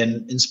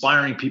 and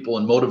inspiring people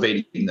and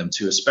motivating them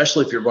too,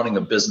 especially if you're running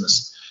a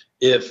business.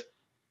 If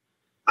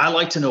I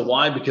like to know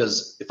why,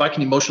 because if I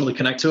can emotionally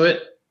connect to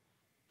it,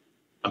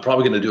 I'm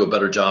probably going to do a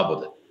better job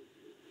with it.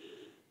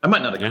 I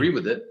might not agree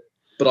with it,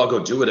 but I'll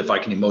go do it if I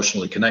can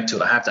emotionally connect to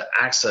it. I have to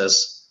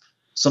access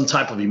some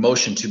type of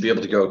emotion to be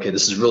able to go, okay,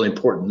 this is really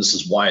important. This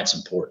is why it's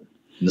important.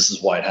 And this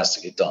is why it has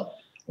to get done.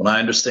 When I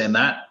understand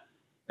that,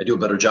 I do a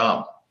better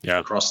job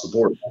across the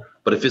board.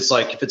 But if it's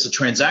a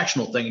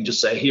transactional thing and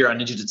just say, here, I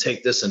need you to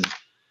take this and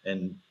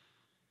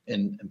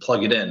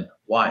plug it in.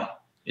 Why?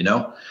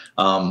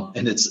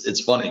 And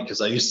it's funny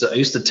because I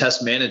used to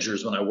test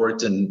managers when I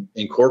worked in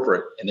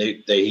corporate, and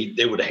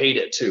they would hate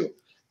it too,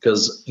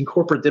 because in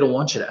corporate, they don't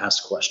want you to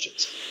ask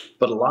questions.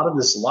 But a lot of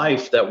this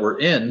life that we're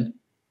in,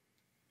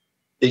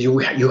 you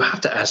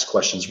have to ask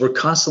questions. We're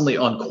constantly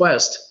on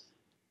quest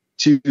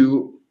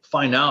to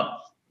find out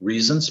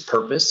reasons,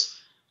 purpose,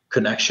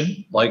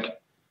 connection. Like,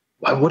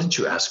 why wouldn't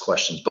you ask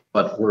questions?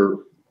 But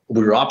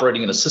we're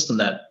operating in a system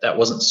that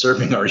wasn't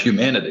serving our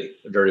humanity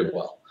very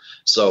well.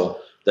 So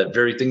that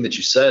very thing that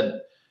you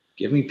said,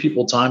 giving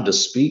people time to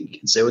speak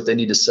and say what they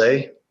need to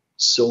say,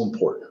 so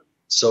important,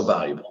 so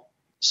valuable.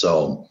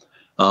 So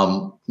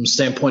from the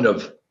standpoint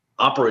of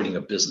operating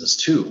a business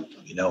too,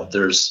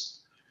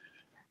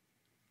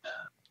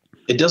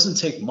 it doesn't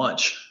take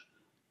much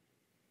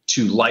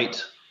to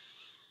light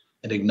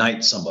and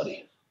ignite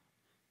somebody.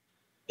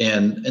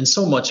 And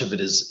so much of it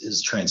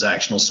is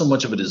transactional. So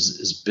much of it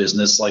is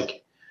business.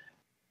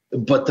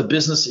 But the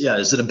business,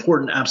 is it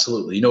important?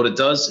 Absolutely. You know what it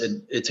does?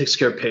 It takes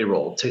care of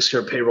payroll. It takes care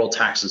of payroll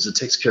taxes. It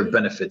takes care of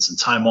benefits and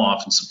time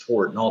off and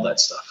support and all that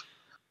stuff.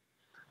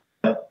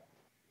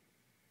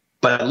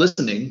 By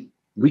listening,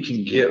 we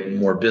can get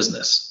more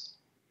business.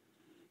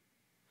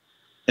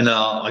 And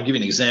I'll give you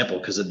an example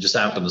because it just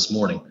happened this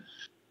morning.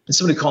 And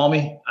somebody called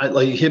me.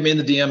 He hit me in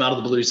the DM out of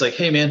the blue. He's like,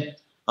 hey, man,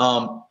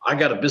 I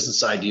got a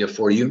business idea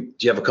for you.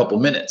 Do you have a couple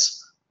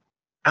minutes?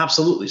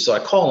 Absolutely. So I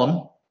call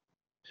him.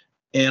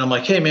 And I'm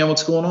like, hey, man,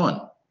 what's going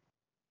on?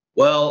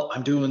 Well,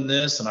 I'm doing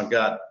this, and I've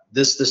got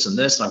this, and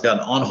this, and I've got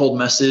an on-hold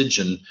message,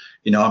 and,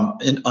 I'm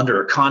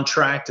under a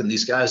contract, and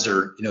these guys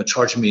are,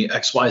 charging me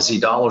XYZ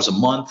dollars a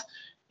month.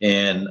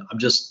 And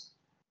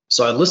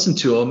so I listened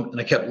to him, and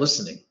I kept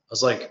listening.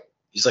 He's like,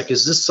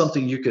 is this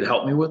something you could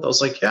help me with? I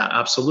was like, yeah,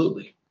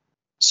 absolutely.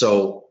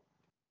 So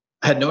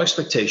I had no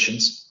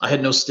expectations. I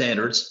had no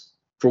standards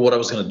for what I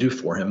was going to do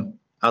for him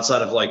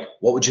outside of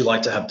what would you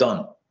like to have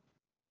done?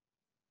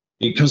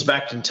 He comes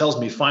back and tells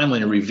me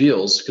finally and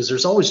reveals, because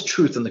there's always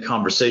truth in the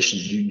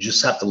conversations. You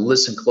just have to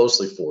listen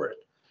closely for it.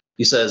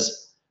 He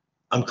says,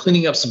 I'm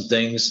cleaning up some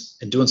things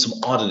and doing some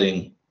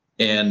auditing.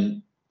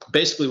 And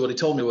basically what he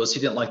told me was he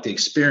didn't like the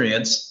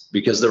experience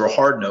because they were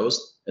hard-nosed.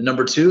 And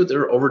number two, they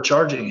were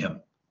overcharging him.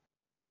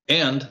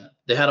 And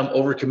they had him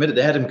overcommitted.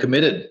 They had him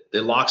committed. They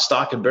lock,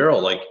 stock, and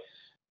barrel.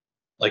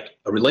 Like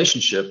a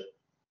relationship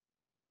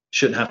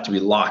shouldn't have to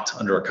be locked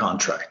under a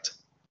contract.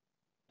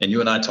 And you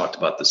and I talked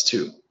about this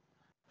too.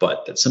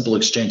 But that simple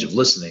exchange of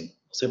listening,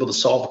 I was able to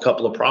solve a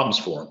couple of problems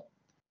for him.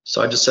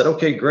 So I just said,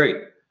 okay, great.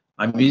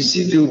 I'm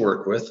easy to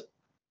work with.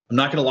 I'm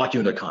not going to lock you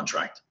into a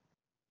contract.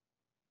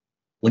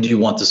 When do you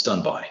want this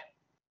done by?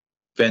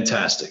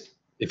 Fantastic.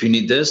 If you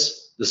need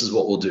this, this is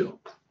what we'll do.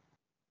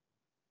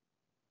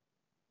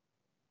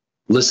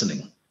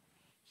 Listening,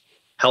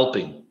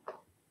 helping.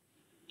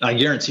 I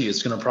guarantee you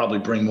it's going to probably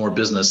bring more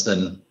business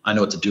than I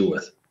know what to do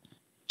with.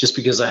 Just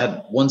because I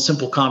had one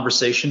simple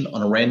conversation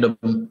on a random,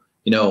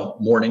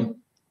 morning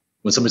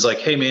when somebody's like,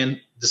 hey, man,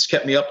 this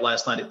kept me up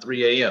last night at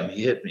 3 a.m.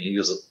 He hit me. He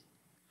goes,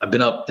 I've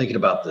been up thinking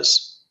about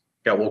this.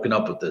 Got woken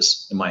up with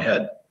this in my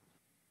head.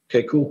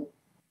 Okay, cool.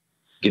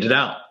 Get it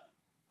out.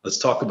 Let's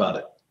talk about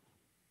it.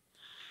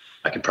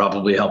 I could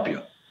probably help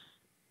you.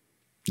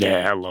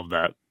 Yeah, I love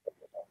that.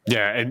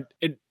 Yeah,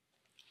 and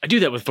I do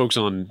that with folks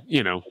on,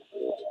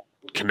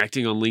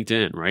 connecting on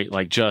LinkedIn, right?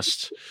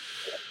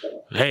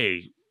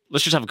 Hey,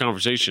 let's just have a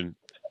conversation.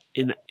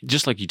 And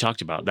just like you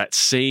talked about, that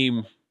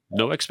same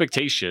no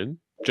expectation,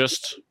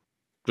 just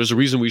there's a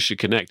reason we should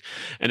connect.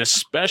 And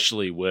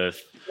especially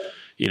with,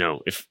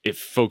 if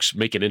folks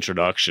make an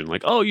introduction,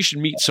 like, oh, you should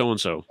meet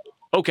so-and-so.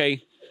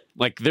 Okay.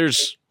 I've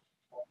just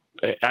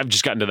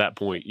gotten to that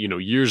point,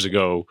 years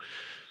ago,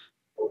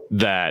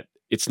 that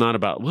it's not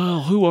about,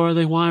 well, who are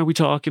they? Why are we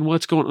talking?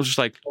 What's going on? It's just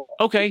like,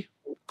 okay,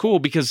 cool.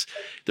 Because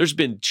there's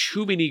been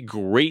too many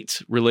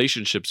great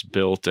relationships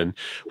built, and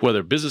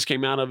whether business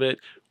came out of it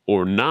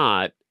or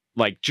not,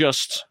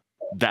 just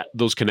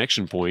those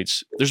connection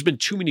points, there's been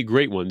too many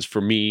great ones for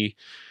me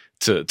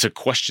to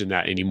question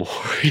that anymore.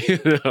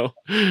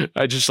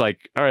 I just all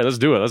right, let's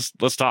do it.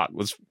 Let's talk.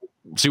 Let's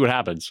see what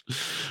happens.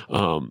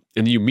 And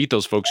you meet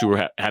those folks who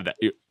have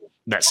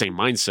that same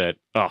mindset.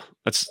 Oh,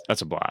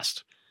 that's a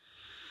blast.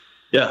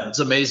 Yeah, it's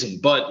amazing.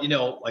 But,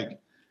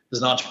 as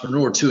an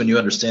entrepreneur too, and you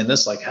understand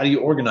this, how do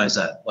you organize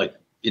that?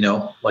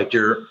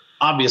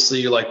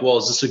 You're like, well,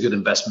 is this a good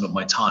investment of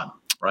my time?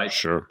 Right.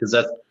 Sure. Because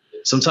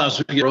sometimes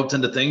we get roped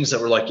into things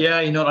that we're like, yeah,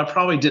 I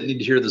probably didn't need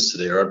to hear this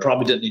today, or I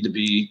probably didn't need to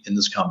be in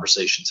this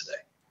conversation today.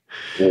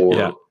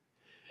 Or,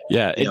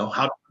 yeah.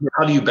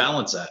 how do you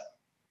balance that?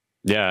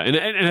 Yeah.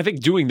 And I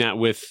think doing that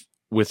with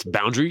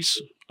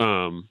boundaries,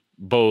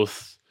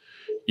 both,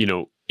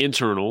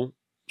 internal.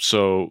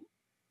 So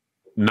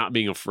not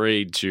being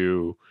afraid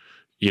to,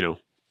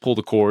 pull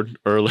the cord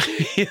early,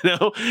 if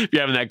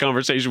you're having that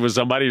conversation with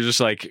somebody who's just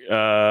like,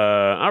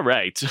 all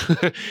right,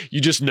 you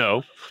just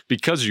know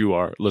because you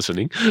are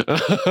listening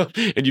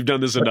and you've done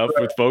this enough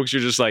with folks.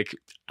 You're just like,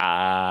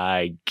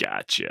 I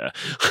gotcha.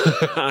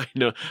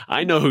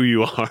 I know who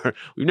you are.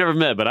 We've never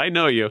met, but I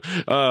know you.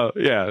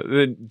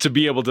 To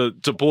be able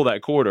to pull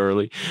that cord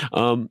early.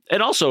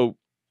 And also,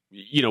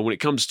 when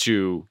it comes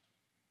to,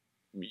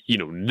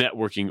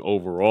 networking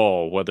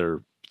overall,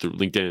 whether through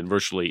LinkedIn,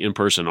 virtually, in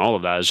person, all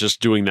of that is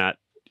just doing that,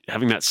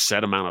 having that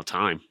set amount of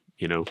time,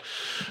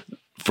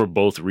 for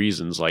both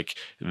reasons. Like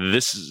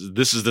this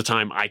is the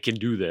time I can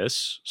do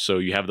this. So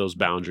you have those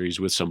boundaries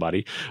with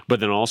somebody, but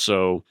then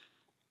also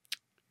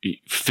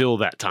fill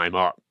that time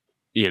up,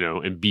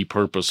 and be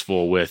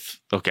purposeful with,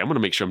 okay, I'm going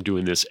to make sure I'm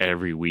doing this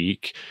every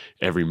week,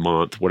 every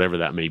month, whatever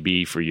that may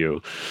be for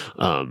you.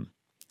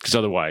 Because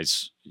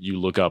otherwise you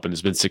look up and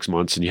it's been 6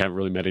 months and you haven't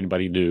really met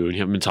anybody new and you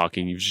haven't been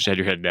talking. You've just had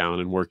your head down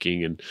and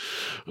working. And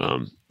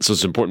so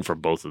it's important for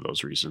both of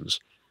those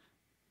reasons.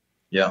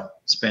 Yeah,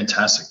 it's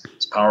fantastic.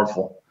 It's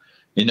powerful.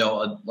 I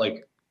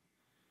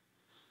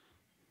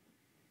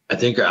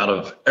think out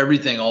of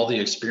everything, all the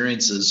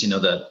experiences,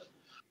 that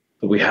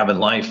we have in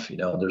life,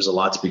 there's a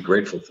lot to be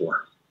grateful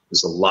for.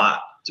 There's a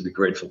lot to be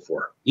grateful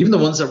for. Even the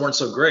ones that weren't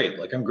so great.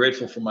 Like I'm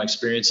grateful for my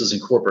experiences in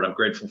corporate. I'm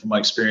grateful for my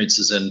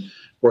experiences in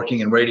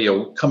working in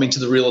radio, coming to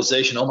the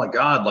realization, oh my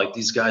God, like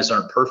these guys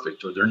aren't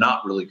perfect, or they're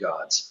not really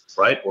gods,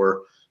 right?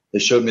 Or they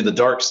showed me the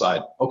dark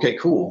side. Okay,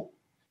 cool.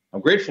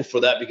 I'm grateful for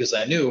that because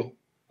I knew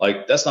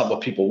like that's not what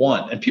people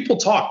want. And people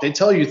talk, they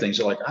tell you things.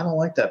 They're like, I don't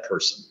like that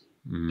person.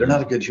 They're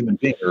not a good human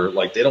being, or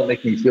like they don't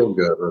make me feel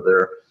good, or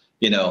they're,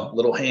 a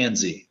little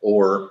handsy,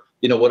 or,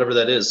 whatever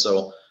that is.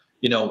 So,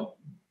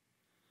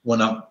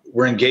 when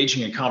we're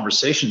engaging in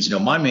conversations,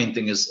 my main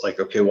thing is like,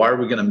 okay, why are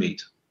we going to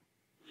meet?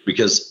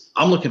 Because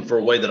I'm looking for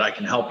a way that I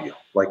can help you,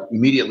 like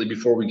immediately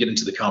before we get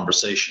into the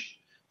conversation.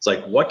 It's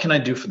like, what can I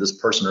do for this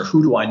person, or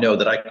who do I know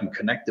that I can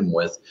connect them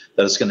with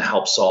that is going to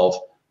help solve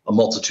a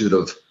multitude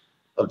of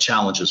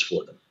challenges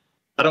for them?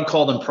 I don't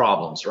call them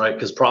problems, right?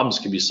 Because problems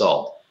can be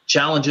solved.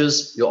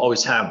 Challenges you'll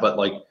always have, but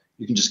like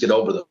you can just get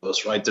over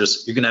those, right?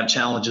 You're going to have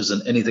challenges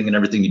in anything and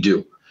everything you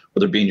do,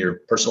 whether it be in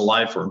your personal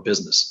life or in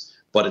business.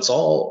 But it's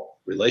all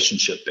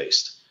relationship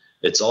based.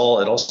 It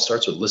all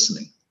starts with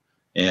listening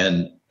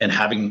and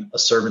having a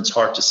servant's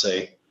heart to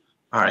say,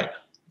 all right,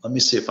 let me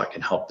see if I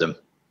can help them,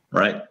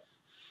 right?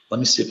 Let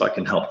me see if I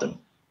can help them.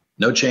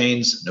 No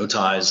chains, no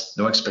ties,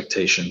 no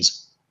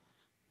expectations.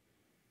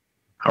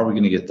 How are we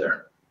going to get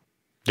there?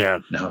 Yeah.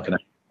 And how can I,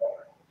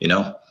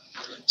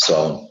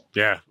 So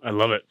yeah, I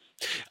love it.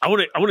 I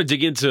want to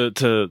dig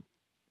into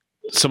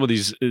some of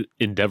these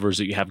endeavors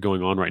that you have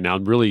going on right now,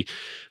 and really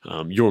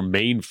your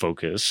main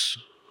focus,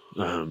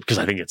 because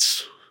I think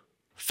it's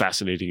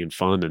fascinating and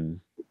fun and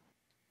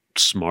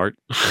smart.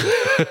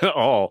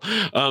 All.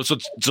 So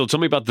tell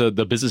me about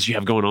the business you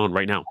have going on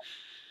right now.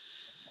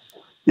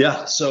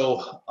 Yeah.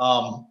 So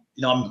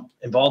I'm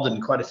involved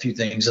in quite a few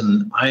things,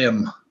 and I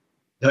am.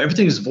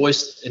 Everything is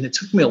voiced, and it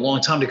took me a long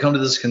time to come to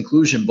this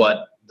conclusion,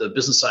 but the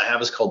business I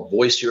have is called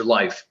Voice Your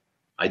Life.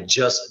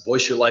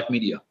 Voice Your Life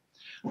Media.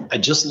 I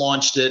just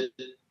launched it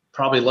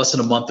probably less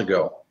than a month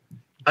ago.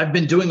 I've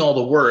been doing all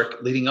the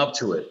work leading up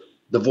to it,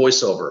 the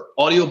voiceover.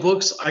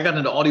 Audiobooks, I got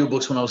into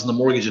audiobooks when I was in the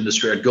mortgage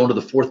industry. I'd go into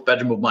the fourth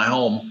bedroom of my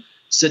home,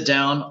 sit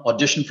down,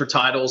 audition for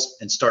titles,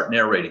 and start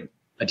narrating.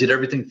 I did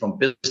everything from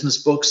business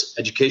books,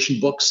 education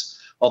books,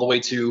 all the way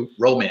to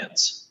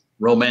romance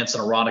and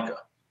erotica,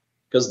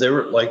 because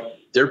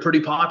they're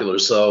pretty popular.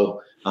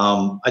 So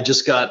I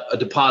just got a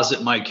deposit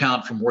in my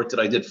account from work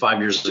that I did 5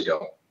 years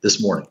ago this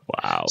morning.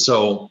 Wow.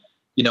 So,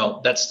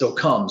 that still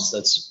comes.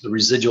 That's the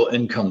residual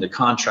income, the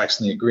contracts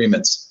and the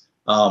agreements.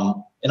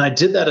 And I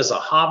did that as a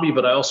hobby,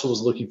 but I also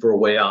was looking for a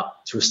way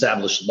out to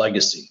establish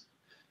legacy.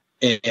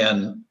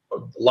 And a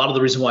lot of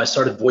the reason why I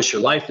started Voice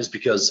Your Life is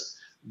because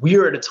we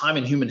are at a time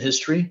in human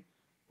history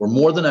where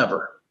more than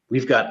ever,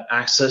 we've got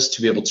access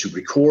to be able to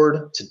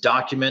record, to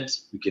document,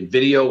 we can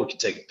video, we can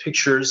take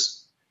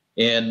pictures.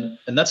 And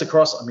that's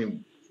across, if we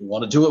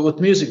want to do it with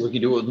music, we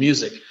can do it with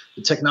music.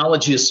 The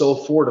technology is so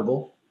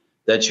affordable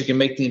that you can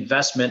make the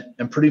investment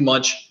and pretty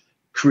much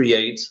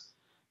create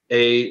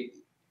a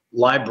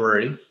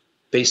library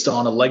based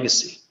on a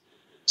legacy.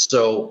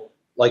 So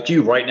like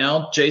you right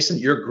now, Jason,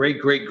 your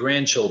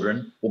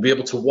great-great-grandchildren will be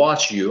able to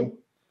watch you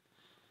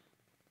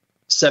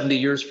 70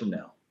 years from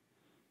now,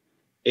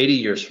 80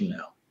 years from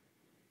now,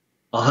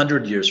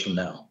 100 years from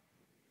now,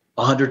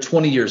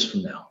 120 years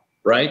from now,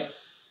 right?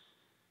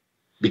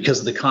 Because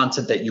of the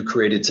content that you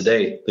created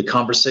today, the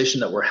conversation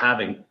that we're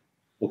having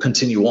will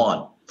continue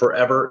on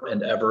forever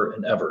and ever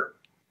and ever.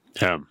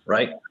 Yeah.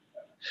 Right.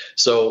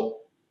 So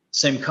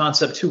same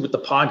concept too with the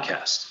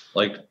podcast,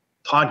 like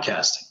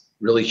podcasting,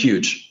 really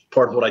huge.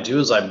 Part of what I do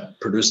is I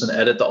produce and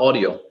edit the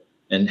audio,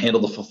 and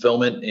handle the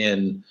fulfillment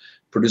and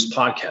produce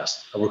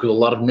podcasts. I work with a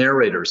lot of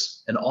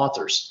narrators and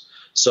authors.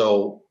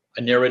 So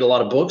I narrate a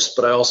lot of books,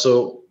 but I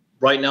also,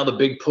 right now, the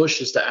big push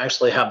is to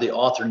actually have the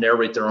author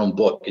narrate their own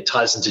book. It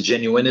ties into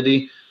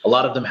genuinity. A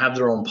lot of them have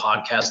their own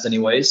podcast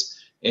anyways.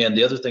 And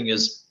the other thing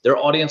is their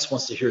audience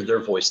wants to hear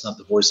their voice, not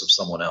the voice of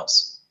someone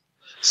else.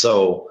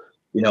 So,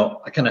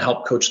 I kind of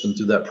help coach them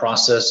through that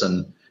process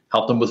and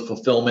help them with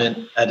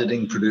fulfillment,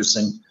 editing,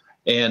 producing.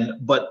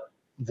 But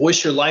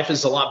Voice Your Life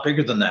is a lot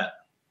bigger than that.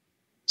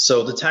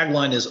 So the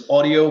tagline is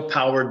audio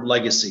powered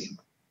legacy.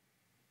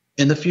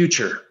 In the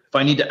future, if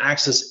I need to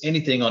access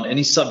anything on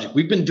any subject,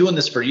 we've been doing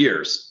this for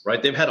years,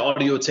 right? They've had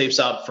audio tapes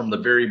out from the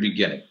very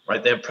beginning,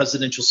 right? They have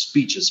presidential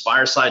speeches,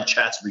 fireside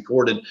chats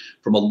recorded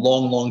from a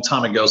long, long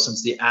time ago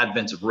since the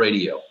advent of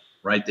radio,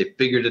 right? They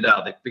figured it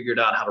out. They figured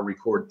out how to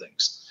record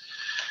things.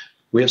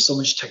 We have so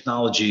much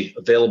technology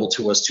available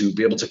to us to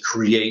be able to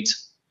create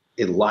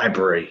a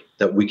library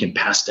that we can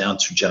pass down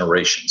to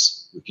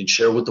generations. We can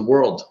share with the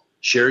world,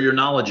 share your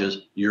knowledge,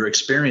 your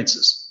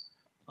experiences.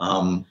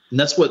 And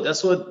that's what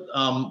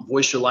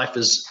Voice Your Life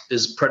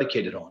is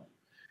predicated on.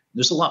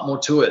 There's a lot more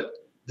to it.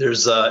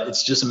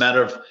 It's just a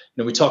matter of,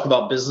 we talk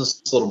about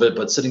business a little bit,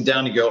 but sitting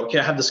down, you go, okay,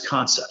 I have this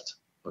concept.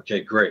 Okay,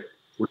 great.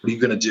 What are you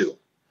going to do?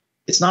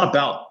 It's not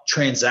about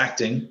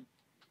transacting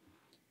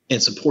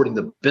and supporting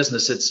the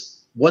business.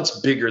 It's what's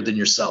bigger than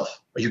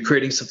yourself. Are you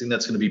creating something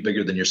that's going to be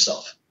bigger than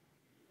yourself?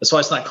 That's why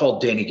it's not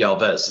called Danny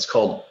Galvez. It's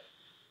called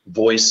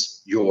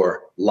Voice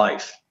Your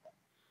Life.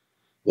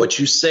 What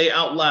you say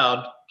out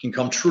loud can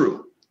come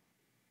true.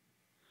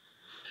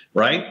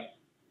 Right?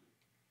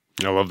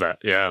 I love that.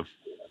 Yeah.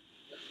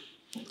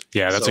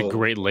 Yeah, that's a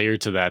great layer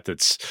to that.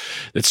 That's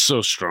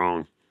so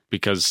strong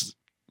because,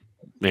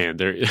 man,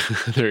 there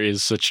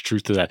is such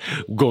truth to that.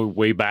 Going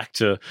way back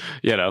to,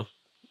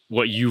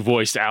 what you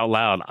voiced out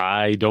loud.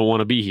 I don't want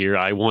to be here.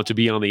 I want to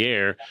be on the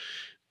air.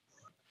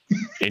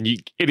 And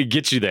it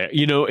gets you there,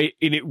 and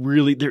it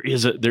really, there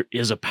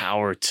is a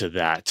power to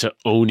that, to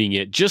owning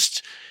it,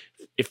 just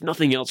if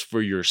nothing else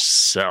for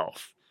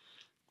yourself.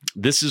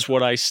 This is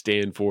what I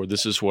stand for.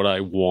 This is what I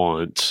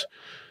want.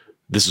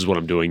 This is what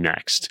I'm doing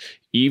next.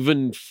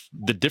 Even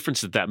the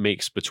difference that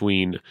makes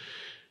between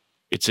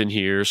it's in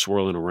here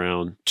swirling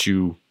around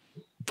to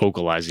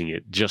vocalizing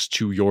it just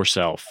to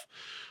yourself.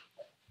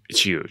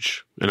 It's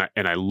huge.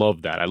 And I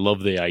love that. I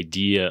love the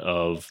idea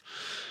of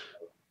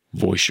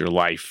Voice Your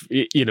Life,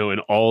 in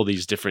all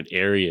these different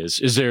areas.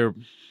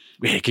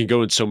 It can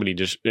go in so many,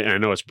 and I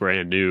know it's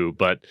brand new,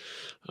 but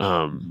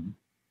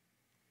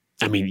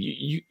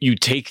you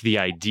take the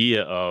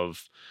idea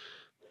of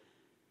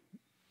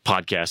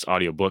podcast,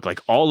 audiobook,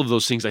 like all of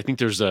those things. I think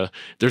there's a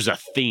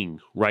thing,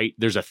 right?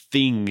 There's a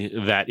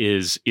thing that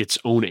is its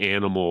own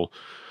animal,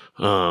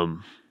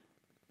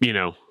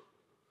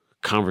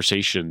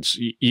 conversations,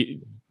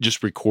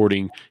 just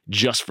recording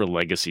just for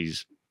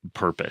legacy's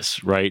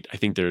purpose, right? I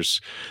think there's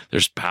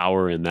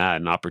power in that,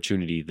 an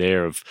opportunity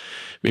there of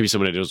maybe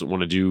somebody doesn't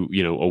want to do,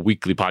 a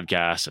weekly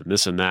podcast and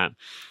this and that,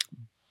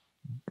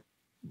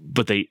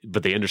 but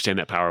they understand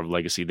that power of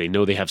legacy. They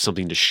know they have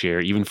something to share,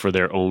 even for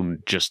their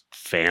own just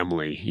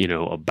family,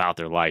 about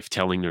their life,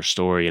 telling their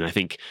story. And I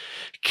think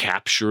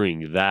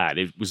capturing that,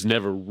 it was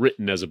never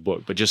written as a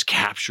book, but just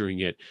capturing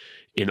it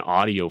in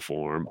audio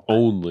form,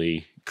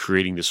 only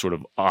creating this sort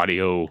of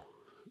audio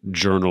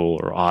journal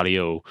or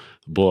audio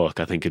book,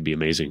 I think could be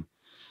amazing.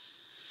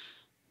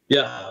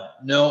 Yeah,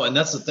 no, and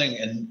that's the thing.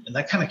 And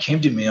that kind of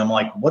came to me. I'm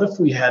like, what if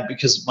we had,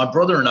 because my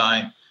brother and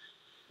I,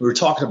 we were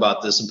talking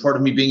about this, and part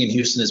of me being in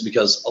Houston is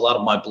because a lot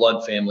of my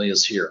blood family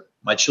is here.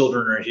 My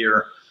children are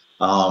here.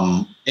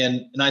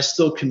 And I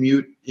still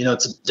commute,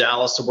 to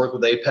Dallas to work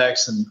with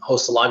Apex and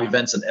host the live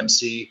events and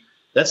MC.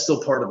 That's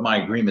still part of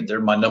my agreement. They're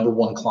my number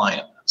one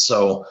client.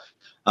 So,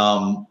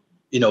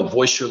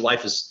 Voice Your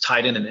Life is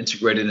tied in and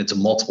integrated into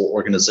multiple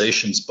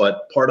organizations.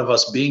 But part of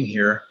us being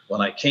here when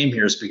I came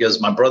here is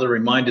because my brother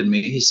reminded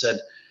me, he said,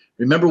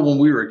 remember when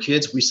we were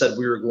kids, we said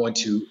we were going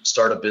to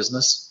start a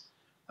business?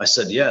 I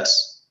said,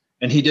 yes.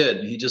 And he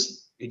did.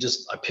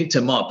 I picked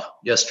him up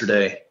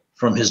yesterday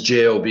from his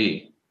JOB.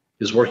 He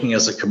was working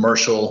as a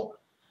commercial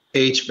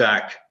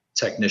HVAC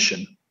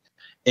technician.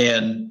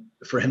 And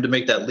for him to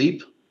make that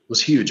leap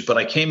was huge. But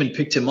I came and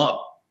picked him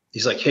up.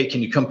 He's like, hey,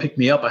 can you come pick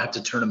me up? I have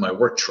to turn in my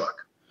work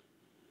truck.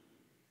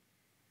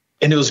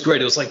 And it was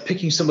great. It was like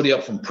picking somebody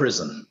up from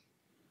prison.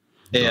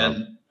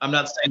 And I'm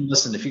not saying,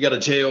 listen, if you got a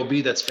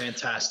JOB, that's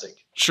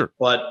fantastic. Sure.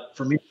 But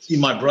for me to see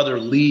my brother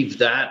leave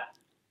that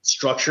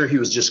structure, he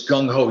was just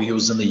gung-ho. He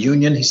was in the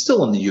union. He's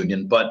still in the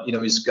union, but,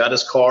 he's got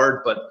his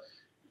card. But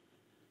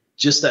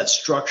just that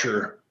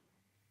structure,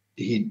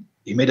 he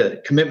made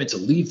a commitment to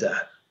leave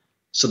that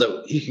so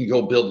that he can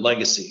go build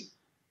legacy.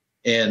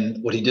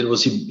 And what he did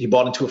was he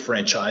bought into a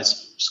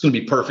franchise. It's going to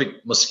be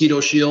perfect.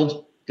 Mosquito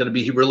shield, going to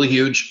be really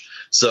huge.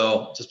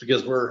 So just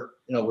because we're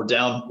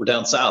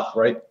down south,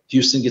 right?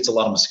 Houston gets a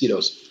lot of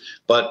mosquitoes,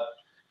 but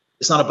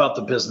it's not about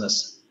the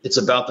business. It's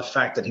about the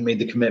fact that he made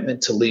the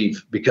commitment to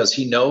leave, because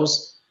he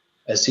knows,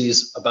 as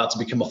he's about to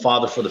become a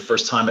father for the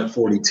first time at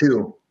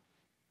 42,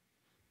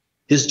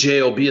 his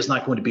job is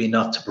not going to be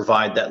enough to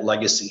provide that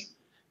legacy.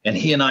 And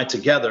he and I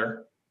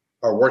together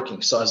are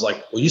working. So I was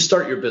like, well, you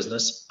start your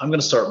business. I'm going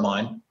to start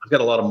mine. I've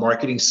got a lot of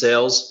marketing,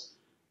 sales,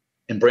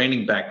 and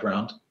branding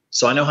background.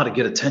 So I know how to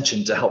get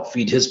attention to help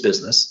feed his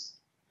business.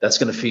 That's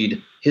going to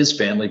feed his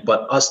family.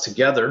 But us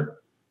together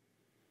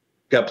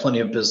got plenty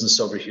of business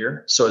over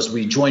here. So as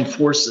we join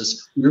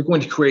forces, we're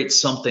going to create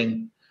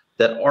something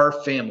that our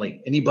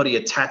family, anybody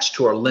attached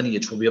to our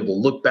lineage, will be able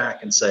to look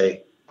back and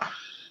say,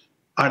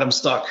 all right, I'm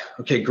stuck.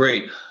 Okay,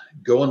 great.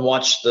 Go and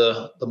watch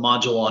the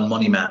module on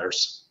money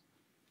matters.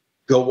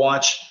 Go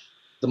watch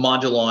the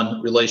module on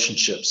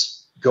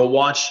relationships. Go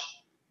watch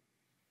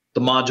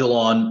the module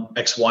on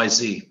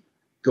XYZ.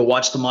 Go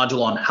watch the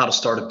module on how to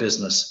start a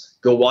business.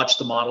 Go watch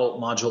the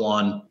module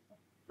on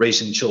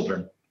raising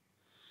children.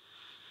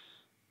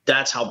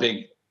 That's how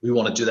big we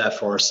want to do that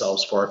for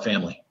ourselves, for our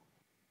family.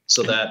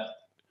 So that.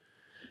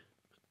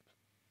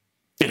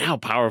 And how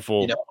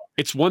powerful.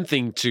 It's one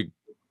thing to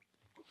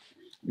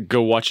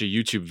go watch a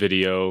YouTube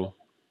video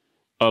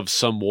of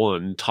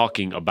someone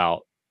talking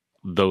about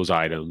those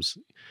items.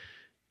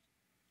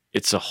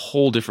 It's a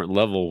whole different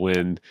level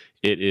when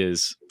it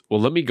is,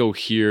 well, let me go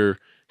hear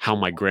how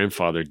my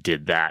grandfather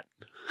did that,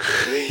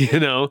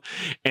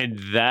 and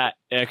that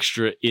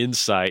extra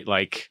insight,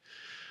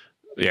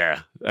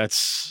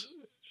 that's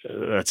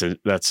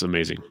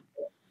amazing.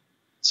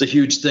 It's a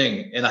huge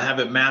thing. And I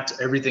haven't mapped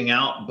everything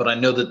out, but I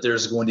know that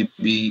there's going to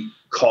be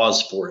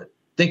cause for it.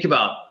 Think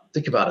about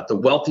it. The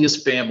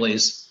wealthiest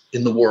families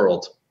in the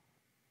world,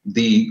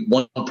 the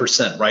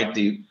 1%, right?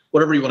 The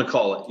whatever you want to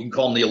call it. You can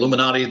call them the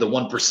Illuminati, the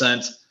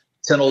 1%,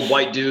 10 old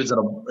white dudes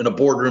in a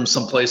boardroom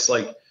someplace.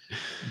 Like,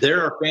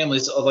 there are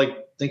families of,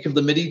 think of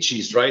the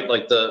Medicis, right?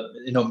 Like the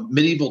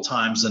medieval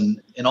times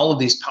and all of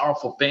these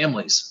powerful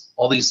families,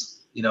 all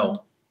these,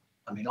 all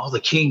the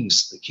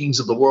kings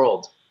of the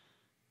world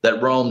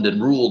that roamed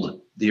and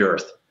ruled the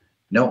earth.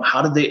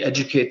 How did they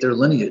educate their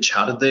lineage?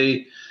 How did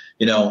they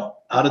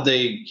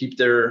keep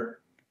their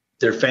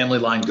family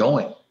line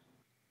going?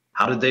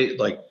 How did they,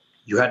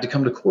 you had to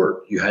come to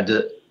court. You had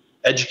to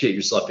educate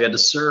yourself. You had to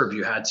serve.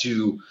 You had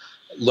to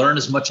learn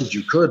as much as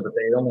you could, but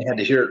they only had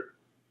to hear it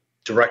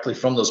directly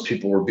from those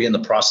people who were in the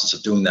process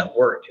of doing that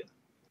work.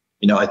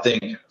 And, I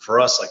think for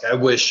us, I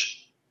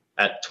wish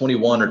at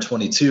 21 or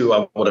 22,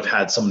 I would have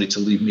had somebody to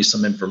leave me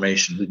some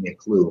information, leave me a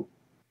clue.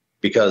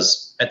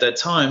 Because at that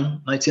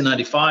time,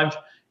 1995,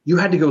 you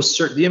had to go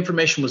search. The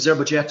information was there,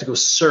 but you have to go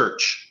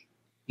search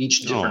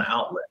each different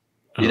outlet,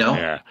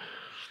 Yeah.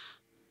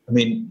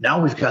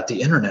 Now we've got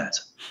the internet.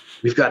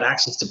 We've got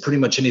access to pretty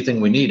much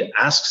anything we need.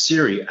 Ask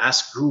Siri,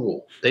 ask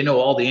Google. They know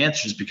all the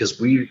answers because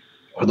we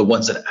are the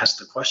ones that ask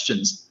the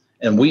questions.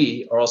 And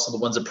we are also the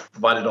ones that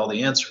provided all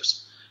the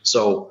answers.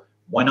 So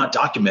why not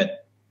document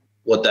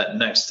what that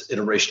next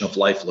iteration of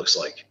life looks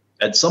like?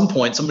 At some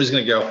point, somebody's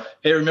going to go,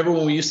 hey, remember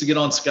when we used to get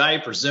on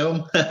Skype or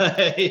Zoom?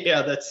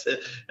 Yeah,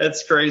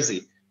 that's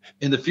crazy.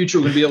 In the future,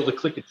 we're going to be able to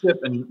click a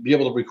tip and be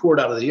able to record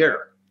out of the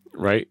air.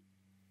 Right.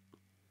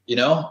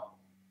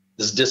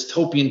 This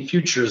dystopian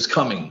future is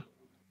coming.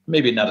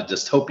 Maybe not a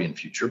dystopian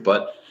future,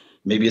 but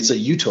maybe it's a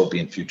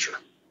utopian future.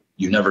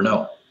 You never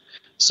know.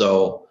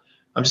 So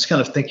I'm just kind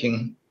of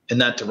thinking in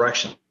that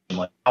direction.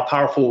 How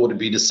powerful would it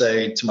be to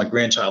say to my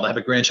grandchild, I have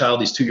a grandchild,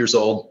 he's 2 years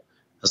old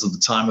as of the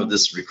time of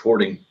this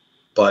recording,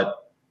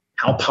 but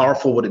how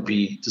powerful would it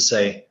be to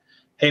say,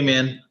 hey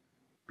man,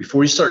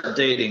 before you start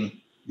dating,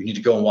 you need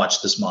to go and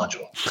watch this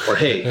module. Or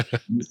hey,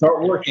 when you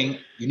start working,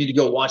 you need to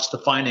go watch the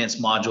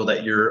finance module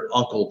that your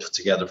uncle put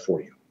together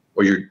for you,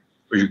 or your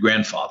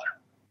grandfather,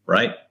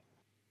 right?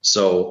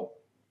 So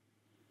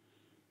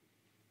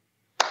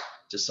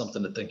just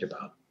something to think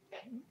about.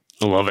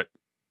 I love it.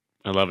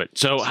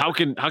 So how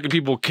can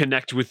people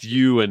connect with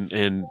you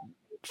and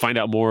find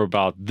out more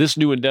about this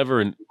new endeavor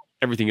and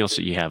everything else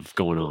that you have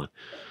going on?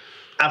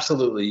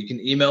 Absolutely. You can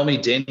email me,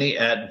 Danny,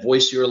 at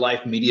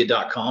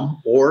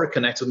voiceyourlifemedia.com, or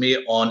connect with me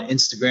on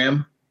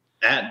Instagram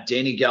at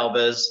Danny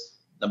Galvez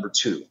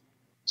 2.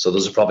 So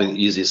those are probably the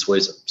easiest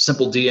ways.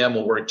 Simple DM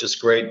will work just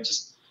great.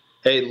 Just,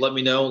 hey, let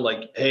me know,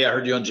 hey, I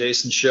heard you on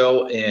Jason's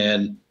show,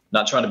 and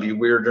not trying to be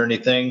weird or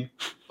anything,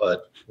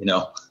 but,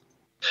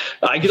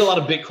 I get a lot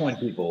of Bitcoin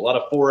people, a lot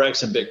of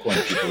Forex and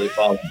Bitcoin people. They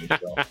follow me.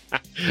 So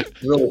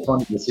it's really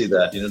funny to see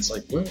that. It's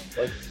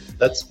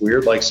that's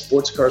weird.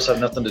 Sports cars have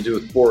nothing to do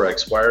with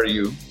Forex. Why are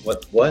you,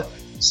 what?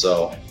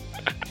 So,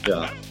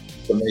 yeah,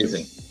 it's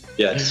amazing.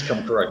 Yeah, just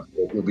come correct.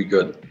 You'll be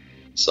good.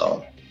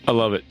 So. I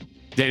love it.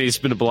 Danny, it's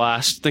been a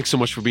blast. Thanks so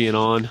much for being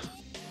on.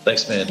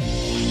 Thanks, man.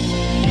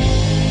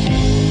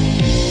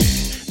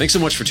 Thanks so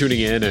much for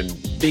tuning in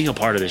and being a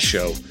part of this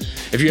show.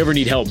 If you ever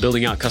need help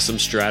building out custom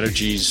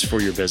strategies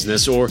for your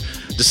business or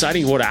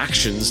deciding what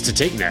actions to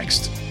take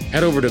next,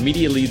 head over to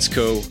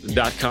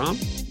MediaLeadsCo.com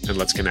and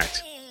let's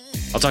connect.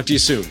 I'll talk to you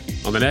soon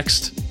on the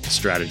next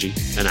Strategy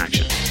in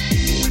Action.